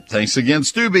 All right. Thanks again,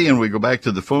 Stubby. And we go back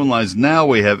to the phone lines. Now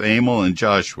we have Emil and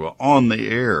Joshua on the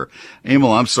air.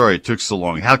 Emil, I'm sorry it took so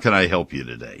long. How can I help you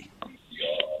today?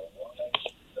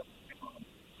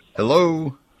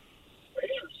 Hello?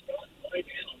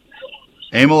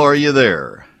 Emil, are you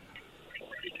there?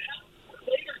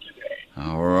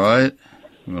 All right.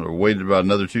 I'm going to wait about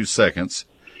another 2 seconds.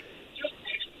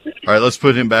 All right, let's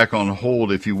put him back on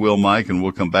hold, if you will, Mike, and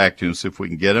we'll come back to him, see if we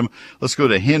can get him. Let's go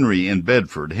to Henry in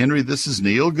Bedford. Henry, this is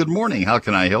Neil. Good morning. How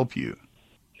can I help you?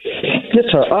 Yes,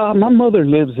 sir. My mother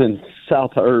lives in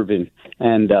South Irving,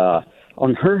 and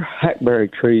on her hackberry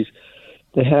trees,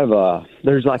 they have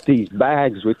there's like these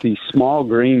bags with these small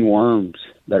green worms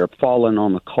that are falling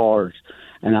on the cars,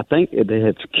 and I think they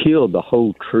have killed the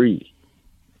whole tree.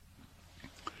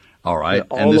 All right.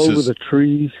 They're all over the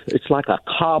trees. It's like a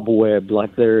cobweb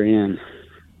like they're in.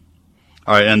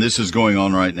 All right, and this is going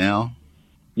on right now?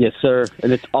 Yes, sir.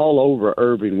 And it's all over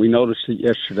Irving. We noticed it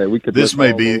yesterday. This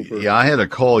may be, yeah, I had a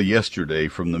call yesterday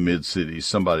from the mid-cities,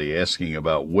 somebody asking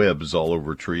about webs all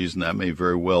over trees, and that may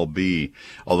very well be,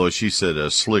 although she said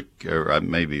a slick, or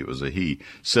maybe it was a he,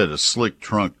 said a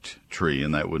slick-trunked tree,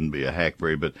 and that wouldn't be a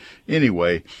hackberry. But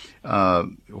anyway,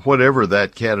 whatever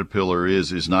that caterpillar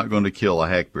is not going to kill a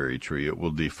hackberry tree. It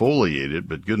will defoliate it,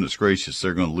 but goodness gracious,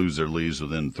 they're going to lose their leaves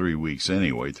within 3 weeks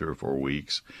anyway, 3 or 4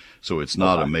 weeks. So it's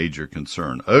not a major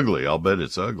concern. Ugly, I'll bet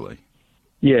it's ugly.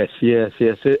 Yes.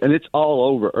 And it's all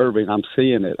over Irving. I'm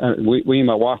seeing it. We and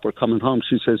my wife were coming home.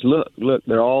 She says, look,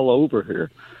 they're all over here.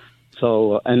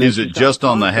 So, and is it just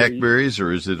on the hackberries,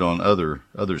 or is it on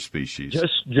other species?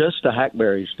 Just the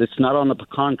hackberries. It's not on the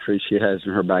pecan tree she has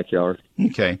in her backyard.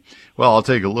 Okay. Well, I'll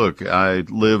take a look. I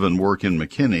live and work in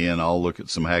McKinney, and I'll look at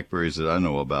some hackberries that I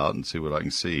know about and see what I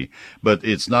can see. But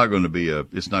it's not going to be a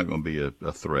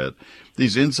threat.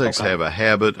 These insects have a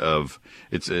habit of,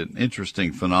 it's an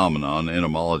interesting phenomenon.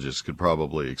 Entomologists could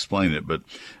probably explain it, but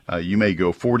you may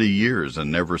go 40 years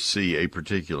and never see a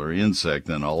particular insect,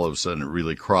 then all of a sudden it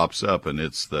really crops up, and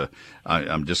it's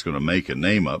I'm just going to make a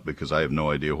name up because I have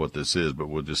no idea what this is, but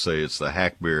we'll just say it's the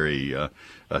hackberry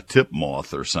tip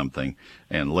moth or something,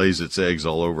 and lays its eggs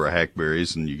all over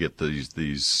hackberries, and you get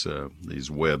these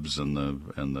webs and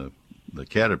the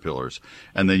caterpillars,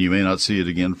 and then you may not see it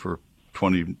again for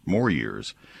 20 more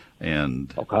years.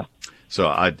 And so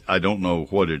I don't know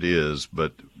what it is,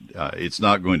 but it's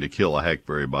not going to kill a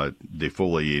hackberry by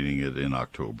defoliating it in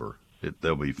October.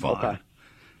 They'll be fine.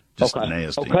 Just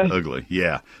nasty, ugly.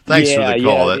 Yeah. Thanks for the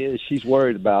call. Yeah, she's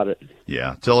worried about it.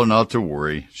 Yeah. Tell her not to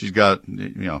worry. She's got,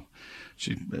 there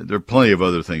are plenty of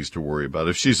other things to worry about.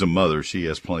 If she's a mother, she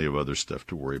has plenty of other stuff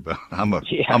to worry about. I'm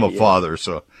a father,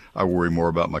 so I worry more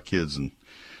about my kids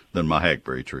than my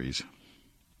hackberry trees.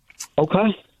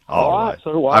 Okay. All right.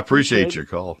 So I appreciate your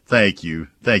call. Thank you.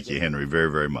 Thank you, Henry, very,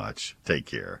 very much. Take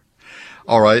care.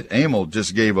 All right. Emil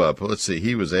just gave up. Let's see.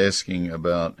 He was asking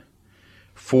about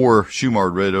 4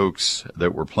 Shumard red oaks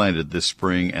that were planted this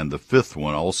spring, and the 5th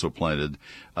one also planted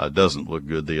doesn't look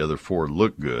good. The other 4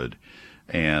 look good.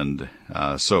 And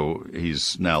so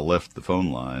he's now left the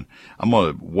phone line. I'm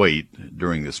going to wait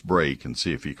during this break and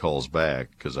see if he calls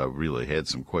back, because I really had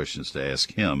some questions to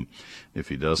ask him. If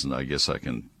he doesn't, I guess I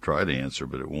can try to answer,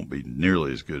 but it won't be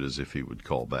nearly as good as if he would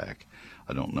call back.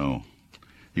 I don't know.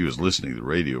 He was listening to the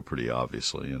radio pretty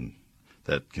obviously, and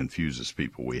that confuses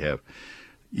people. We have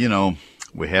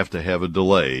to have a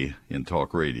delay in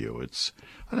talk radio. Is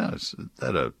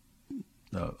that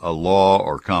a law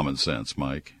or common sense,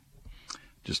 Mike?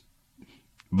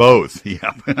 Both.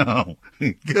 Yeah.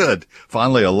 Good.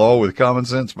 Finally, a law with common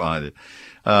sense behind it.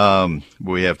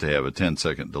 We have to have a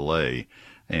 10-second delay,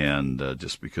 and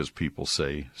just because people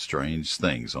say strange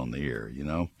things on the air,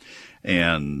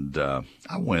 And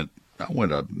I went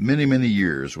many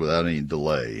years without any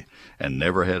delay and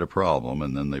never had a problem.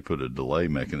 And then they put a delay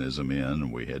mechanism in,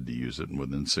 and we had to use it. And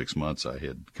within 6 months, I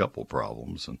had a couple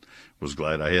problems and was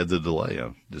glad I had the delay.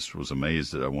 I just was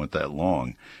amazed that I went that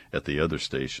long at the other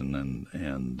station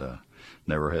and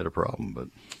never had a problem.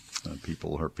 But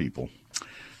people are people.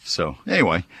 So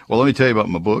anyway, well, let me tell you about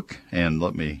my book, and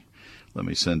let me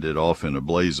send it off in a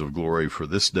blaze of glory for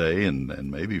this day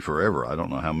and maybe forever. I don't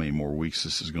know how many more weeks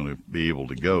this is going to be able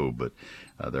to go, but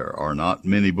there are not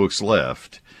many books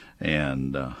left,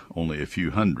 and only a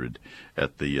few hundred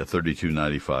at the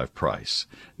 $32.95 price.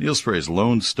 Neil Sperry's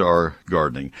Lone Star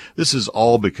Gardening. This is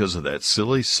all because of that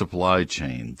silly supply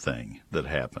chain thing that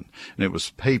happened. And it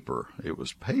was paper. It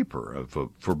was paper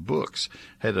for books.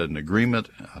 Had an agreement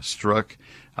struck.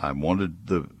 I wanted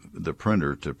the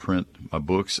printer to print my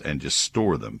books and just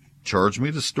store them. Charge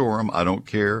me to store them. I don't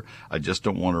care. I just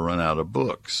don't want to run out of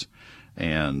books.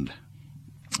 And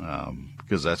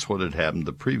because that's what had happened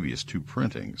the previous 2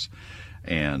 printings.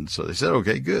 And so they said,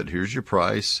 okay, good. Here's your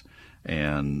price.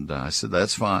 And I said,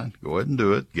 that's fine. Go ahead and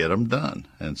do it. Get them done.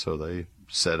 And so they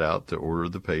set out to order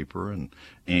the paper and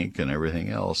ink and everything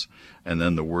else. And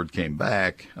then the word came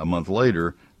back a month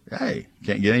later, hey,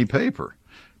 can't get any paper.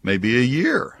 Maybe a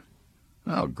year.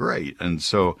 Oh, great. And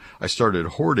so I started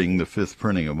hoarding the 5th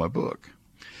printing of my book.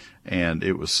 And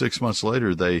it was 6 months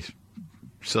later they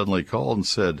suddenly called and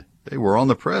said they were on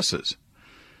the presses.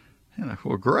 And I thought,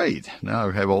 well, great. Now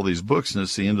I have all these books, and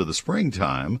it's the end of the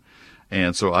springtime.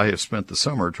 And so I have spent the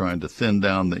summer trying to thin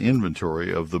down the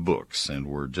inventory of the books, and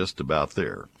we're just about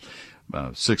there.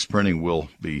 6th printing will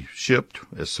be shipped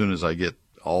as soon as I get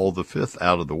all the 5th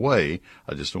out of the way.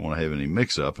 I just don't want to have any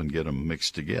mix-up and get them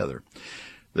mixed together.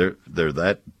 They're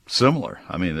that similar.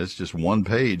 I mean, it's just one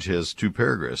page has 2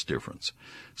 paragraphs difference.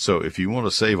 So if you want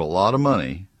to save a lot of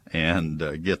money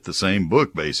and get the same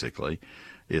book, basically,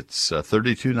 it's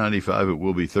 $32.95. It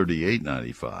will be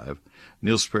 $38.95.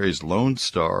 Neil Sperry's Lone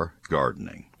Star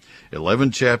Gardening.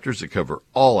 11 chapters that cover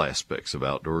all aspects of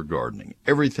outdoor gardening.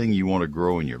 Everything you want to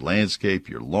grow in your landscape,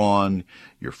 your lawn,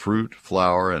 your fruit,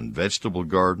 flower, and vegetable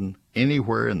garden,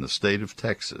 anywhere in the state of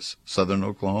Texas, southern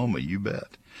Oklahoma, you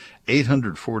bet.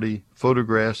 840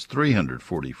 photographs,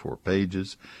 344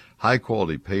 pages,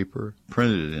 high-quality paper,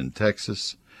 printed in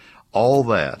Texas, all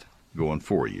that going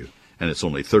for you. And it's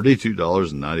only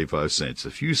 $32.95.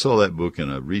 If you saw that book in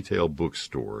a retail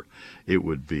bookstore, it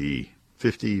would be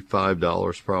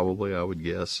 $55 probably, I would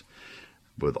guess,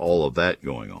 with all of that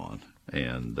going on,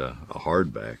 and a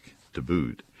hardback to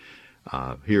boot.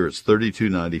 Here it's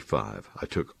 $32.95. I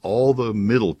took all the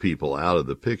middle people out of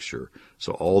the picture,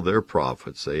 so all their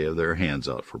profits, they have their hands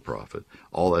out for profit,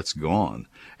 all that's gone.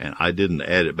 And I didn't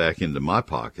add it back into my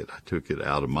pocket. I took it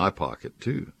out of my pocket,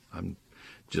 too. I'm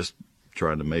just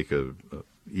trying to make a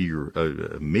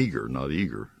meager, not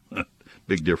eager,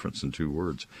 big difference in 2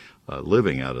 words,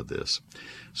 living out of this.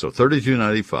 So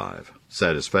 $32.95,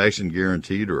 satisfaction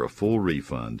guaranteed or a full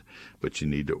refund, but you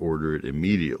need to order it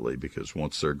immediately because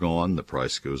once they're gone, the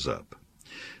price goes up.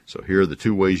 So here are the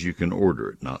 2 ways you can order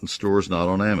it. Not in stores, not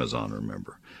on Amazon,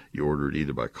 remember. You order it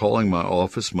either by calling my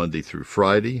office Monday through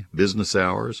Friday, business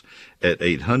hours, at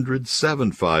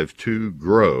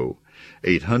 800-752-GROW,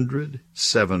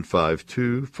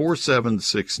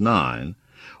 800-752-4769,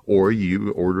 or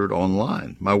you order it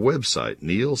online, my website,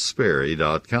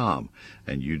 neilsperry.com,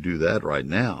 and you do that right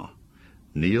now,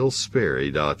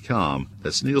 neilsperry.com.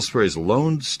 That's Neil Sperry's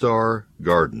Lone Star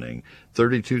Gardening,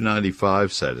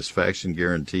 $32.95, satisfaction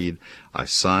guaranteed. I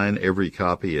sign every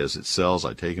copy as it sells.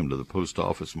 I take them to the post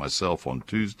office myself on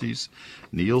Tuesdays,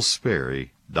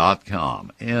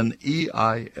 neilsperry.com,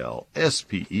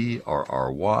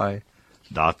 neilsperry.com.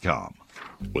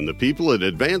 When the people at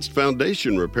Advanced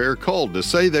Foundation Repair called to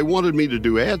say they wanted me to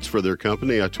do ads for their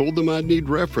company, I told them I'd need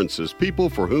references, people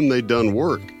for whom they'd done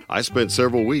work. I spent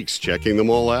several weeks checking them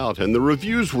all out, and the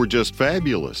reviews were just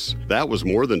fabulous. That was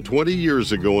more than 20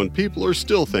 years ago, and people are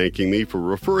still thanking me for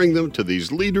referring them to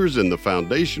these leaders in the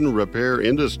foundation repair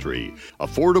industry.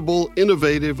 Affordable,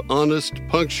 innovative, honest,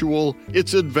 punctual.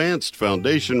 It's Advanced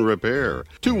Foundation Repair.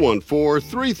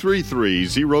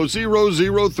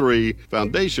 214-333-0003,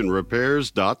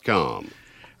 foundationrepairs.com.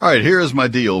 All right, here is my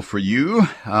deal for you.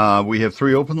 We have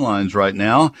 3 open lines right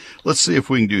now. Let's see if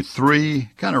we can do 3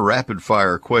 kind of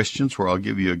rapid-fire questions where I'll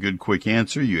give you a good, quick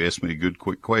answer. You ask me a good,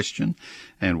 quick question,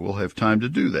 and we'll have time to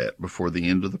do that before the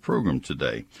end of the program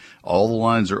today. All the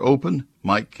lines are open.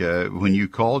 Mike, when you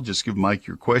call, just give Mike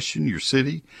your question, your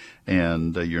city,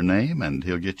 and your name, and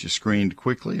he'll get you screened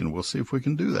quickly, and we'll see if we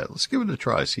can do that. Let's give it a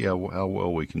try, see how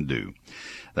well we can do.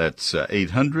 That's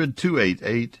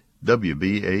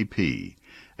 800-288-WBAP.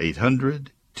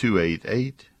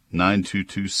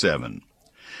 800-288-9227.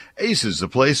 Ace is the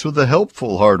place with the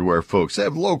helpful hardware folks. They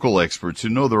have local experts who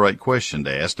know the right question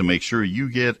to ask to make sure you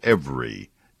get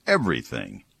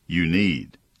everything you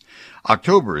need.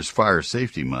 October is Fire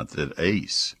Safety Month at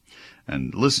Ace.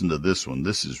 And listen to this one.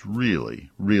 This is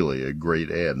really, really a great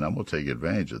ad, and I'm going to take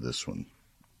advantage of this one.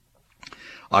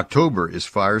 October is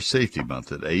Fire Safety Month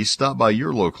at Ace. Stop by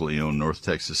your locally owned North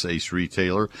Texas Ace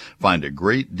retailer. Find a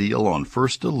great deal on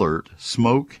First Alert,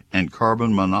 smoke, and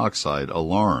carbon monoxide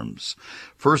alarms.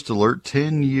 First Alert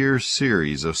 10-year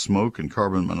series of smoke and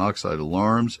carbon monoxide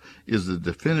alarms is the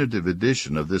definitive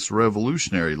edition of this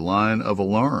revolutionary line of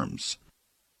alarms.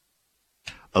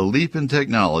 A leap in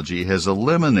technology has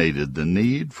eliminated the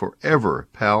need for to ever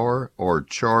power or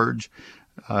charge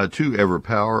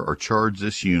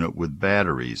this unit with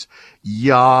batteries.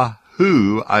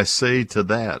 Yahoo, I say to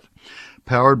that.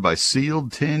 Powered by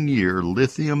sealed 10-year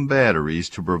lithium batteries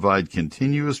to provide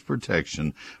continuous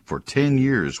protection for 10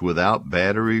 years without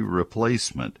battery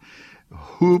replacement.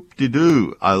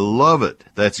 Whoop-de-doo, I love it.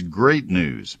 That's great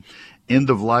news.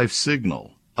 End-of-life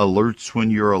signal. Alerts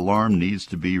when your alarm needs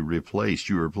to be replaced.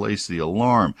 You replace the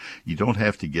alarm. You don't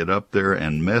have to get up there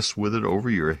and mess with it over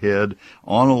your head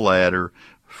on a ladder,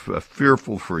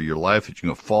 fearful for your life that you're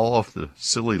going to fall off the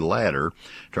silly ladder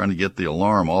trying to get the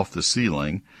alarm off the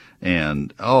ceiling.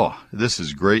 And, this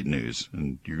is great news.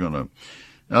 And you're going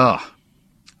to,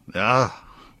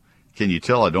 can you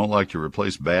tell I don't like to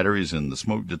replace batteries in the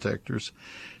smoke detectors?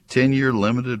 10-year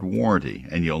limited warranty,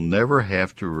 and you'll never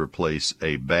have to replace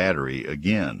a battery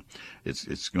again.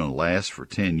 It's going to last for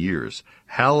 10 years.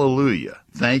 Hallelujah.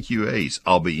 Thank you, Ace.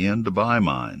 I'll be in to buy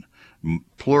mine.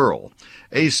 Plural.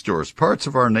 Ace stores, parts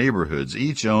of our neighborhoods,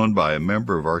 each owned by a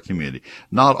member of our community.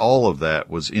 Not all of that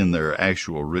was in their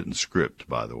actual written script,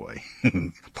 by the way.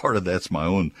 Part of that's my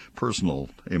own personal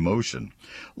emotion.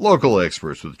 Local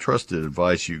experts with trusted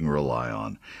advice you can rely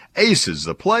on. Ace is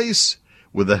the place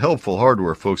with the helpful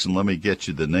hardware, folks, and let me get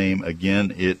you the name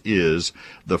again. It is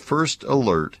the First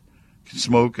Alert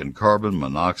Smoke and Carbon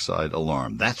Monoxide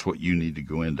Alarm. That's what you need to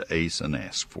go into Ace and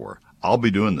ask for. I'll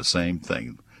be doing the same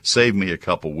thing. Save me a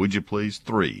couple, would you please?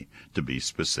 3, to be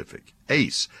specific.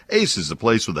 Ace. Ace is the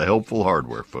place with the helpful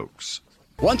hardware, folks.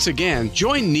 Once again,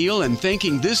 join Neil in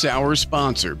thanking this hour's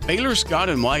sponsor, Baylor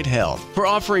Scott & White Health, for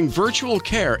offering virtual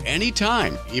care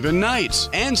anytime, even nights,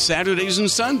 and Saturdays and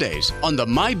Sundays on the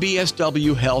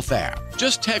MyBSW Health app.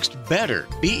 Just text BETTER,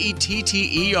 BETTER,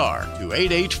 to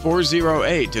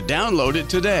 88408 to download it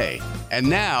today. And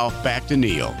now, back to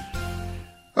Neil.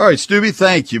 All right, Stubby,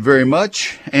 thank you very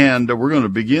much. And we're going to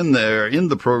begin there in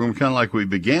the program kind of like we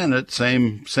began it,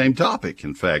 same topic,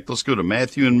 in fact. Let's go to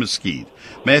Matthew in Mesquite.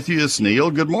 Matthew, it's Neil.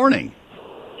 Good morning.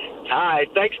 Hi,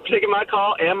 thanks for taking my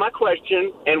call and my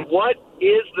question. And what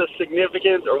is the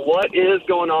significance or what is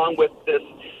going on with this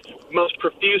most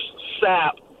profuse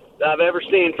sap that I've ever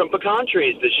seen from pecan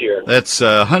trees this year? That's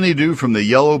honeydew from the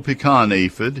yellow pecan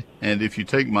aphid. And if you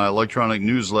take my electronic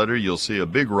newsletter, you'll see a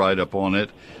big write-up on it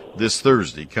this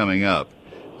Thursday coming up.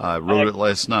 I wrote it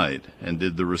last night and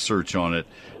did the research on it.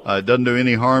 It doesn't do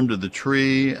any harm to the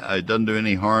tree. It doesn't do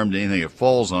any harm to anything it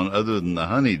falls on other than the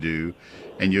honeydew.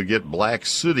 And you'll get black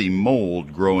sooty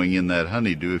mold growing in that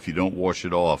honeydew if you don't wash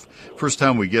it off. First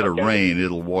time we get a rain,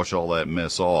 it'll wash all that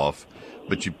mess off.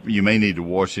 But you may need to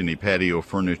wash any patio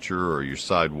furniture or your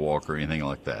sidewalk or anything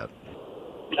like that.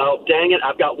 Oh, dang it.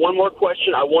 I've got one more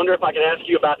question. I wonder if I can ask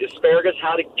you about asparagus,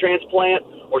 how to transplant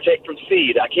or take from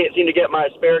seed. I can't seem to get my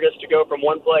asparagus to go from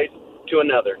one place to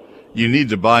another. You need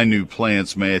to buy new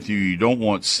plants, Matthew. You don't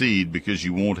want seed because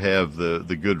you won't have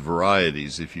the good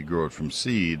varieties if you grow it from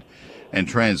seed. And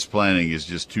transplanting is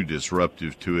just too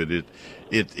disruptive to it.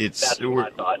 That's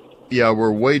what I thought. Yeah,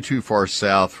 we're way too far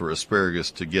south for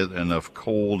asparagus to get enough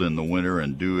cold in the winter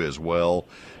and do as well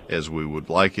as we would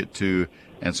like it to.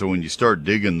 And so when you start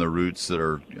digging the roots that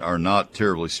are not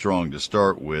terribly strong to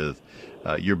start with,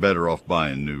 you're better off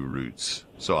buying new roots.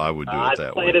 So I would do it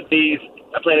that way. I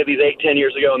planted these 8-10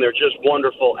 years ago, and they're just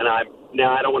wonderful. And I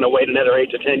don't want to wait another 8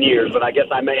 to 10 years, but I guess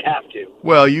I may have to.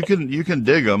 Well, you can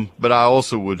dig them, but I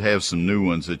also would have some new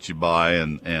ones that you buy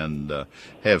and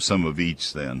have some of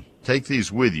each. Then take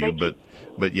these with you, but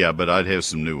I'd have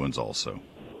some new ones also.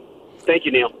 Thank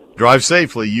you, Neil. Drive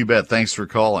safely, you bet. Thanks for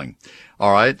calling.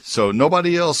 All right, so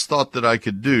nobody else thought that I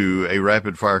could do a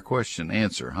rapid-fire question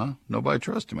answer, huh? Nobody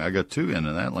trusted me. I got 2 in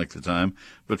that length of time,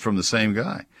 but from the same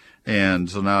guy.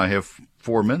 And so now I have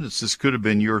 4 minutes. This could have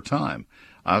been your time.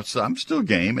 I'm still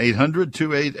game,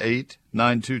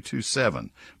 800-288-9227.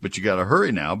 But you got to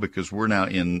hurry now because we're now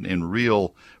in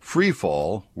real free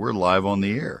fall. We're live on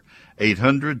the air.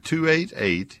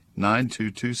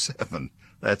 800-288-9227.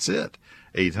 That's it.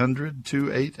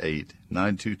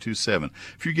 800-288-9227.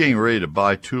 If you're getting ready to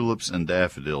buy tulips and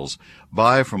daffodils,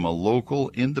 buy from a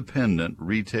local independent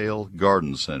retail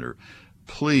garden center.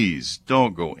 Please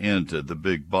don't go into the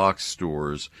big box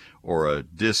stores or a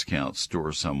discount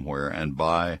store somewhere and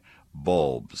buy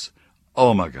bulbs.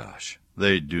 Oh my gosh.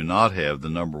 They do not have the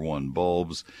number one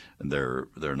bulbs, and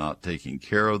they're not taking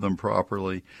care of them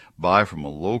properly. Buy from a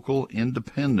local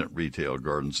independent retail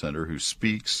garden center who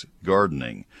speaks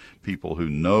gardening, people who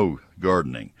know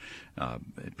gardening,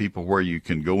 people where you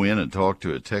can go in and talk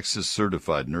to a Texas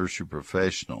certified nursery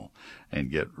professional and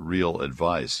get real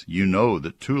advice. You know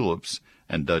that tulips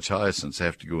and Dutch hyacinths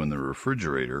have to go in the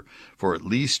refrigerator for at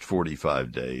least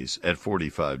 45 days at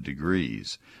 45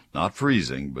 degrees. Not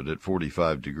freezing, but at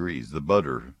 45 degrees. The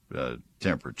butter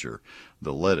temperature,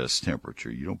 the lettuce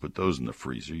temperature. You don't put those in the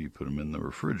freezer. You put them in the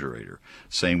refrigerator.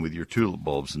 Same with your tulip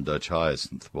bulbs and Dutch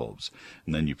hyacinth bulbs.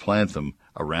 And then you plant them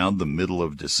around the middle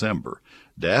of December.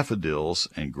 Daffodils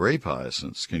and grape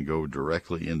hyacinths can go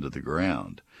directly into the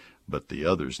ground, but the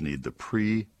others need the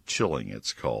pre-chilling,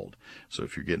 it's called. So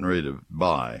if you're getting ready to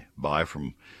buy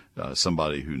from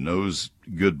somebody who knows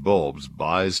good bulbs,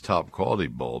 buys top quality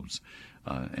bulbs,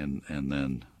 and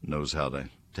then knows how to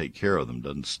take care of them,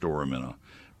 doesn't store them in a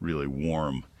really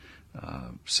warm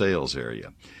sales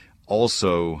area.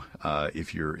 Also,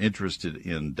 if you're interested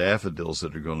in daffodils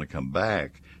that are going to come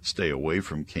back, stay away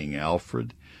from King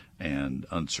Alfred and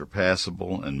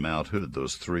Unsurpassable and Mount Hood,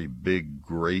 those three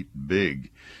great big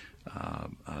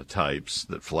types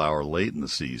that flower late in the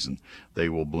season. They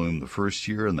will bloom the first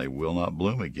year and they will not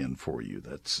bloom again for you.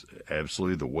 That's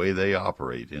absolutely the way they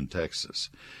operate in Texas.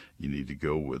 You need to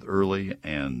go with early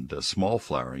and small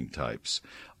flowering types.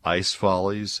 Ice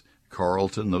Follies,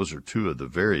 Carlton, those are two of the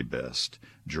very best.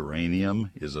 Geranium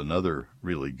is another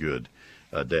really good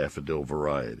daffodil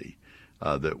variety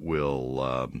that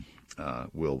will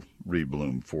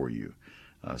rebloom for you.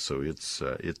 So it's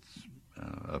a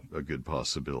good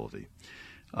possibility.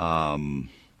 And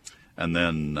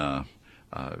then,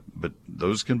 but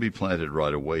those can be planted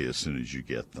right away as soon as you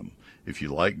get them. If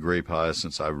you like grape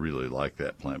hyacinths, I really like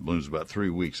that plant. Blooms about 3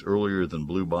 weeks earlier than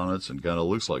bluebonnets and kind of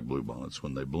looks like bluebonnets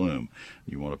when they bloom.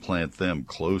 You want to plant them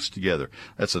close together.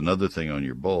 That's another thing on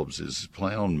your bulbs is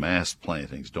plant on mass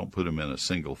plantings. Don't put them in a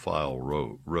single file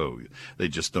row. They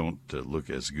just don't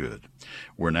look as good.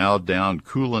 We're now down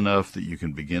cool enough that you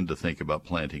can begin to think about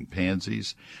planting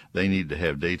pansies. They need to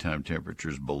have daytime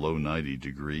temperatures below 90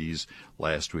 degrees.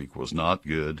 Last week was not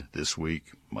good. This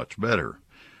week, much better.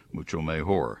 Mucho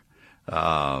mejor.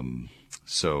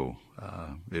 So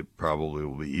it probably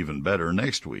will be even better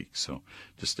next week. So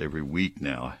just every week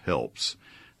now helps.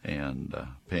 And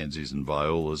pansies and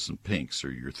violas and pinks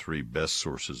are your three best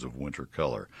sources of winter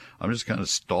color. I'm just kind of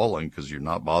stalling because you're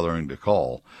not bothering to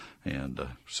call. And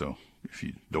so if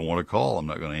you don't want to call, I'm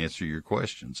not going to answer your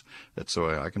questions. That's the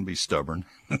way I can be stubborn.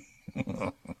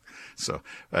 So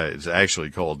it's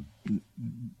actually called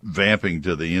vamping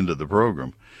to the end of the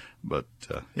program. But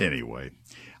anyway,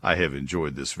 I have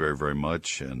enjoyed this very, very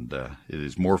much, and it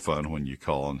is more fun when you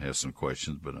call and have some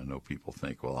questions, but I know people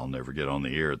think, well, I'll never get on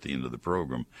the air at the end of the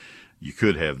program. You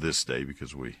could have this day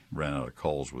because we ran out of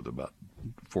calls with about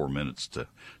 4 minutes to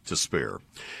spare.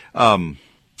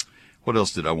 What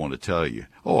else did I want to tell you?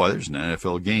 Oh, there's an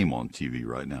NFL game on TV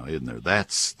right now, isn't there?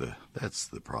 That's the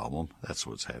problem. That's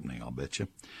what's happening, I'll bet you.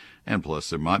 And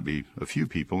plus, there might be a few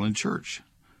people in church.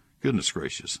 Goodness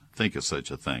gracious, think of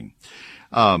such a thing.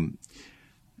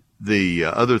 The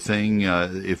other thing,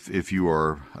 if you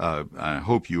are, I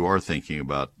hope you are thinking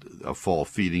about a fall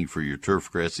feeding for your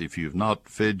turf grass. If you have not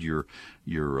fed your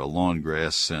lawn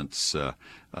grass since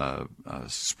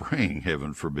spring,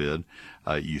 heaven forbid,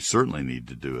 you certainly need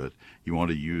to do it. You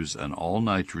want to use an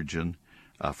all-nitrogen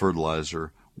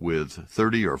fertilizer with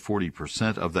 30 or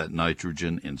 40% of that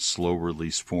nitrogen in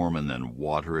slow-release form, and then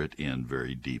water it in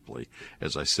very deeply.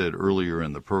 As I said earlier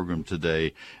in the program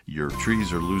today, your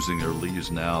trees are losing their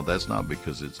leaves now. That's not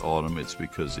because it's autumn. It's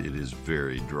because it is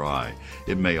very dry.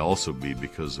 It may also be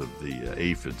because of the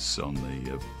aphids on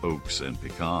the oaks and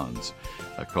pecans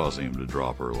causing them to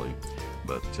drop early.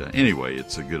 But anyway,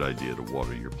 it's a good idea to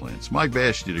water your plants. Mike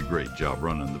Bash did a great job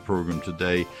running the program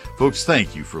today. Folks,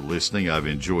 thank you for listening. I've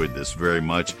enjoyed this very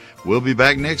much. We'll be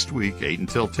back next week, 8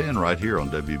 until 10, right here on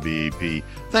WBAP.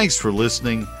 Thanks for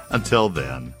listening. Until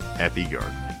then, happy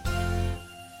gardening.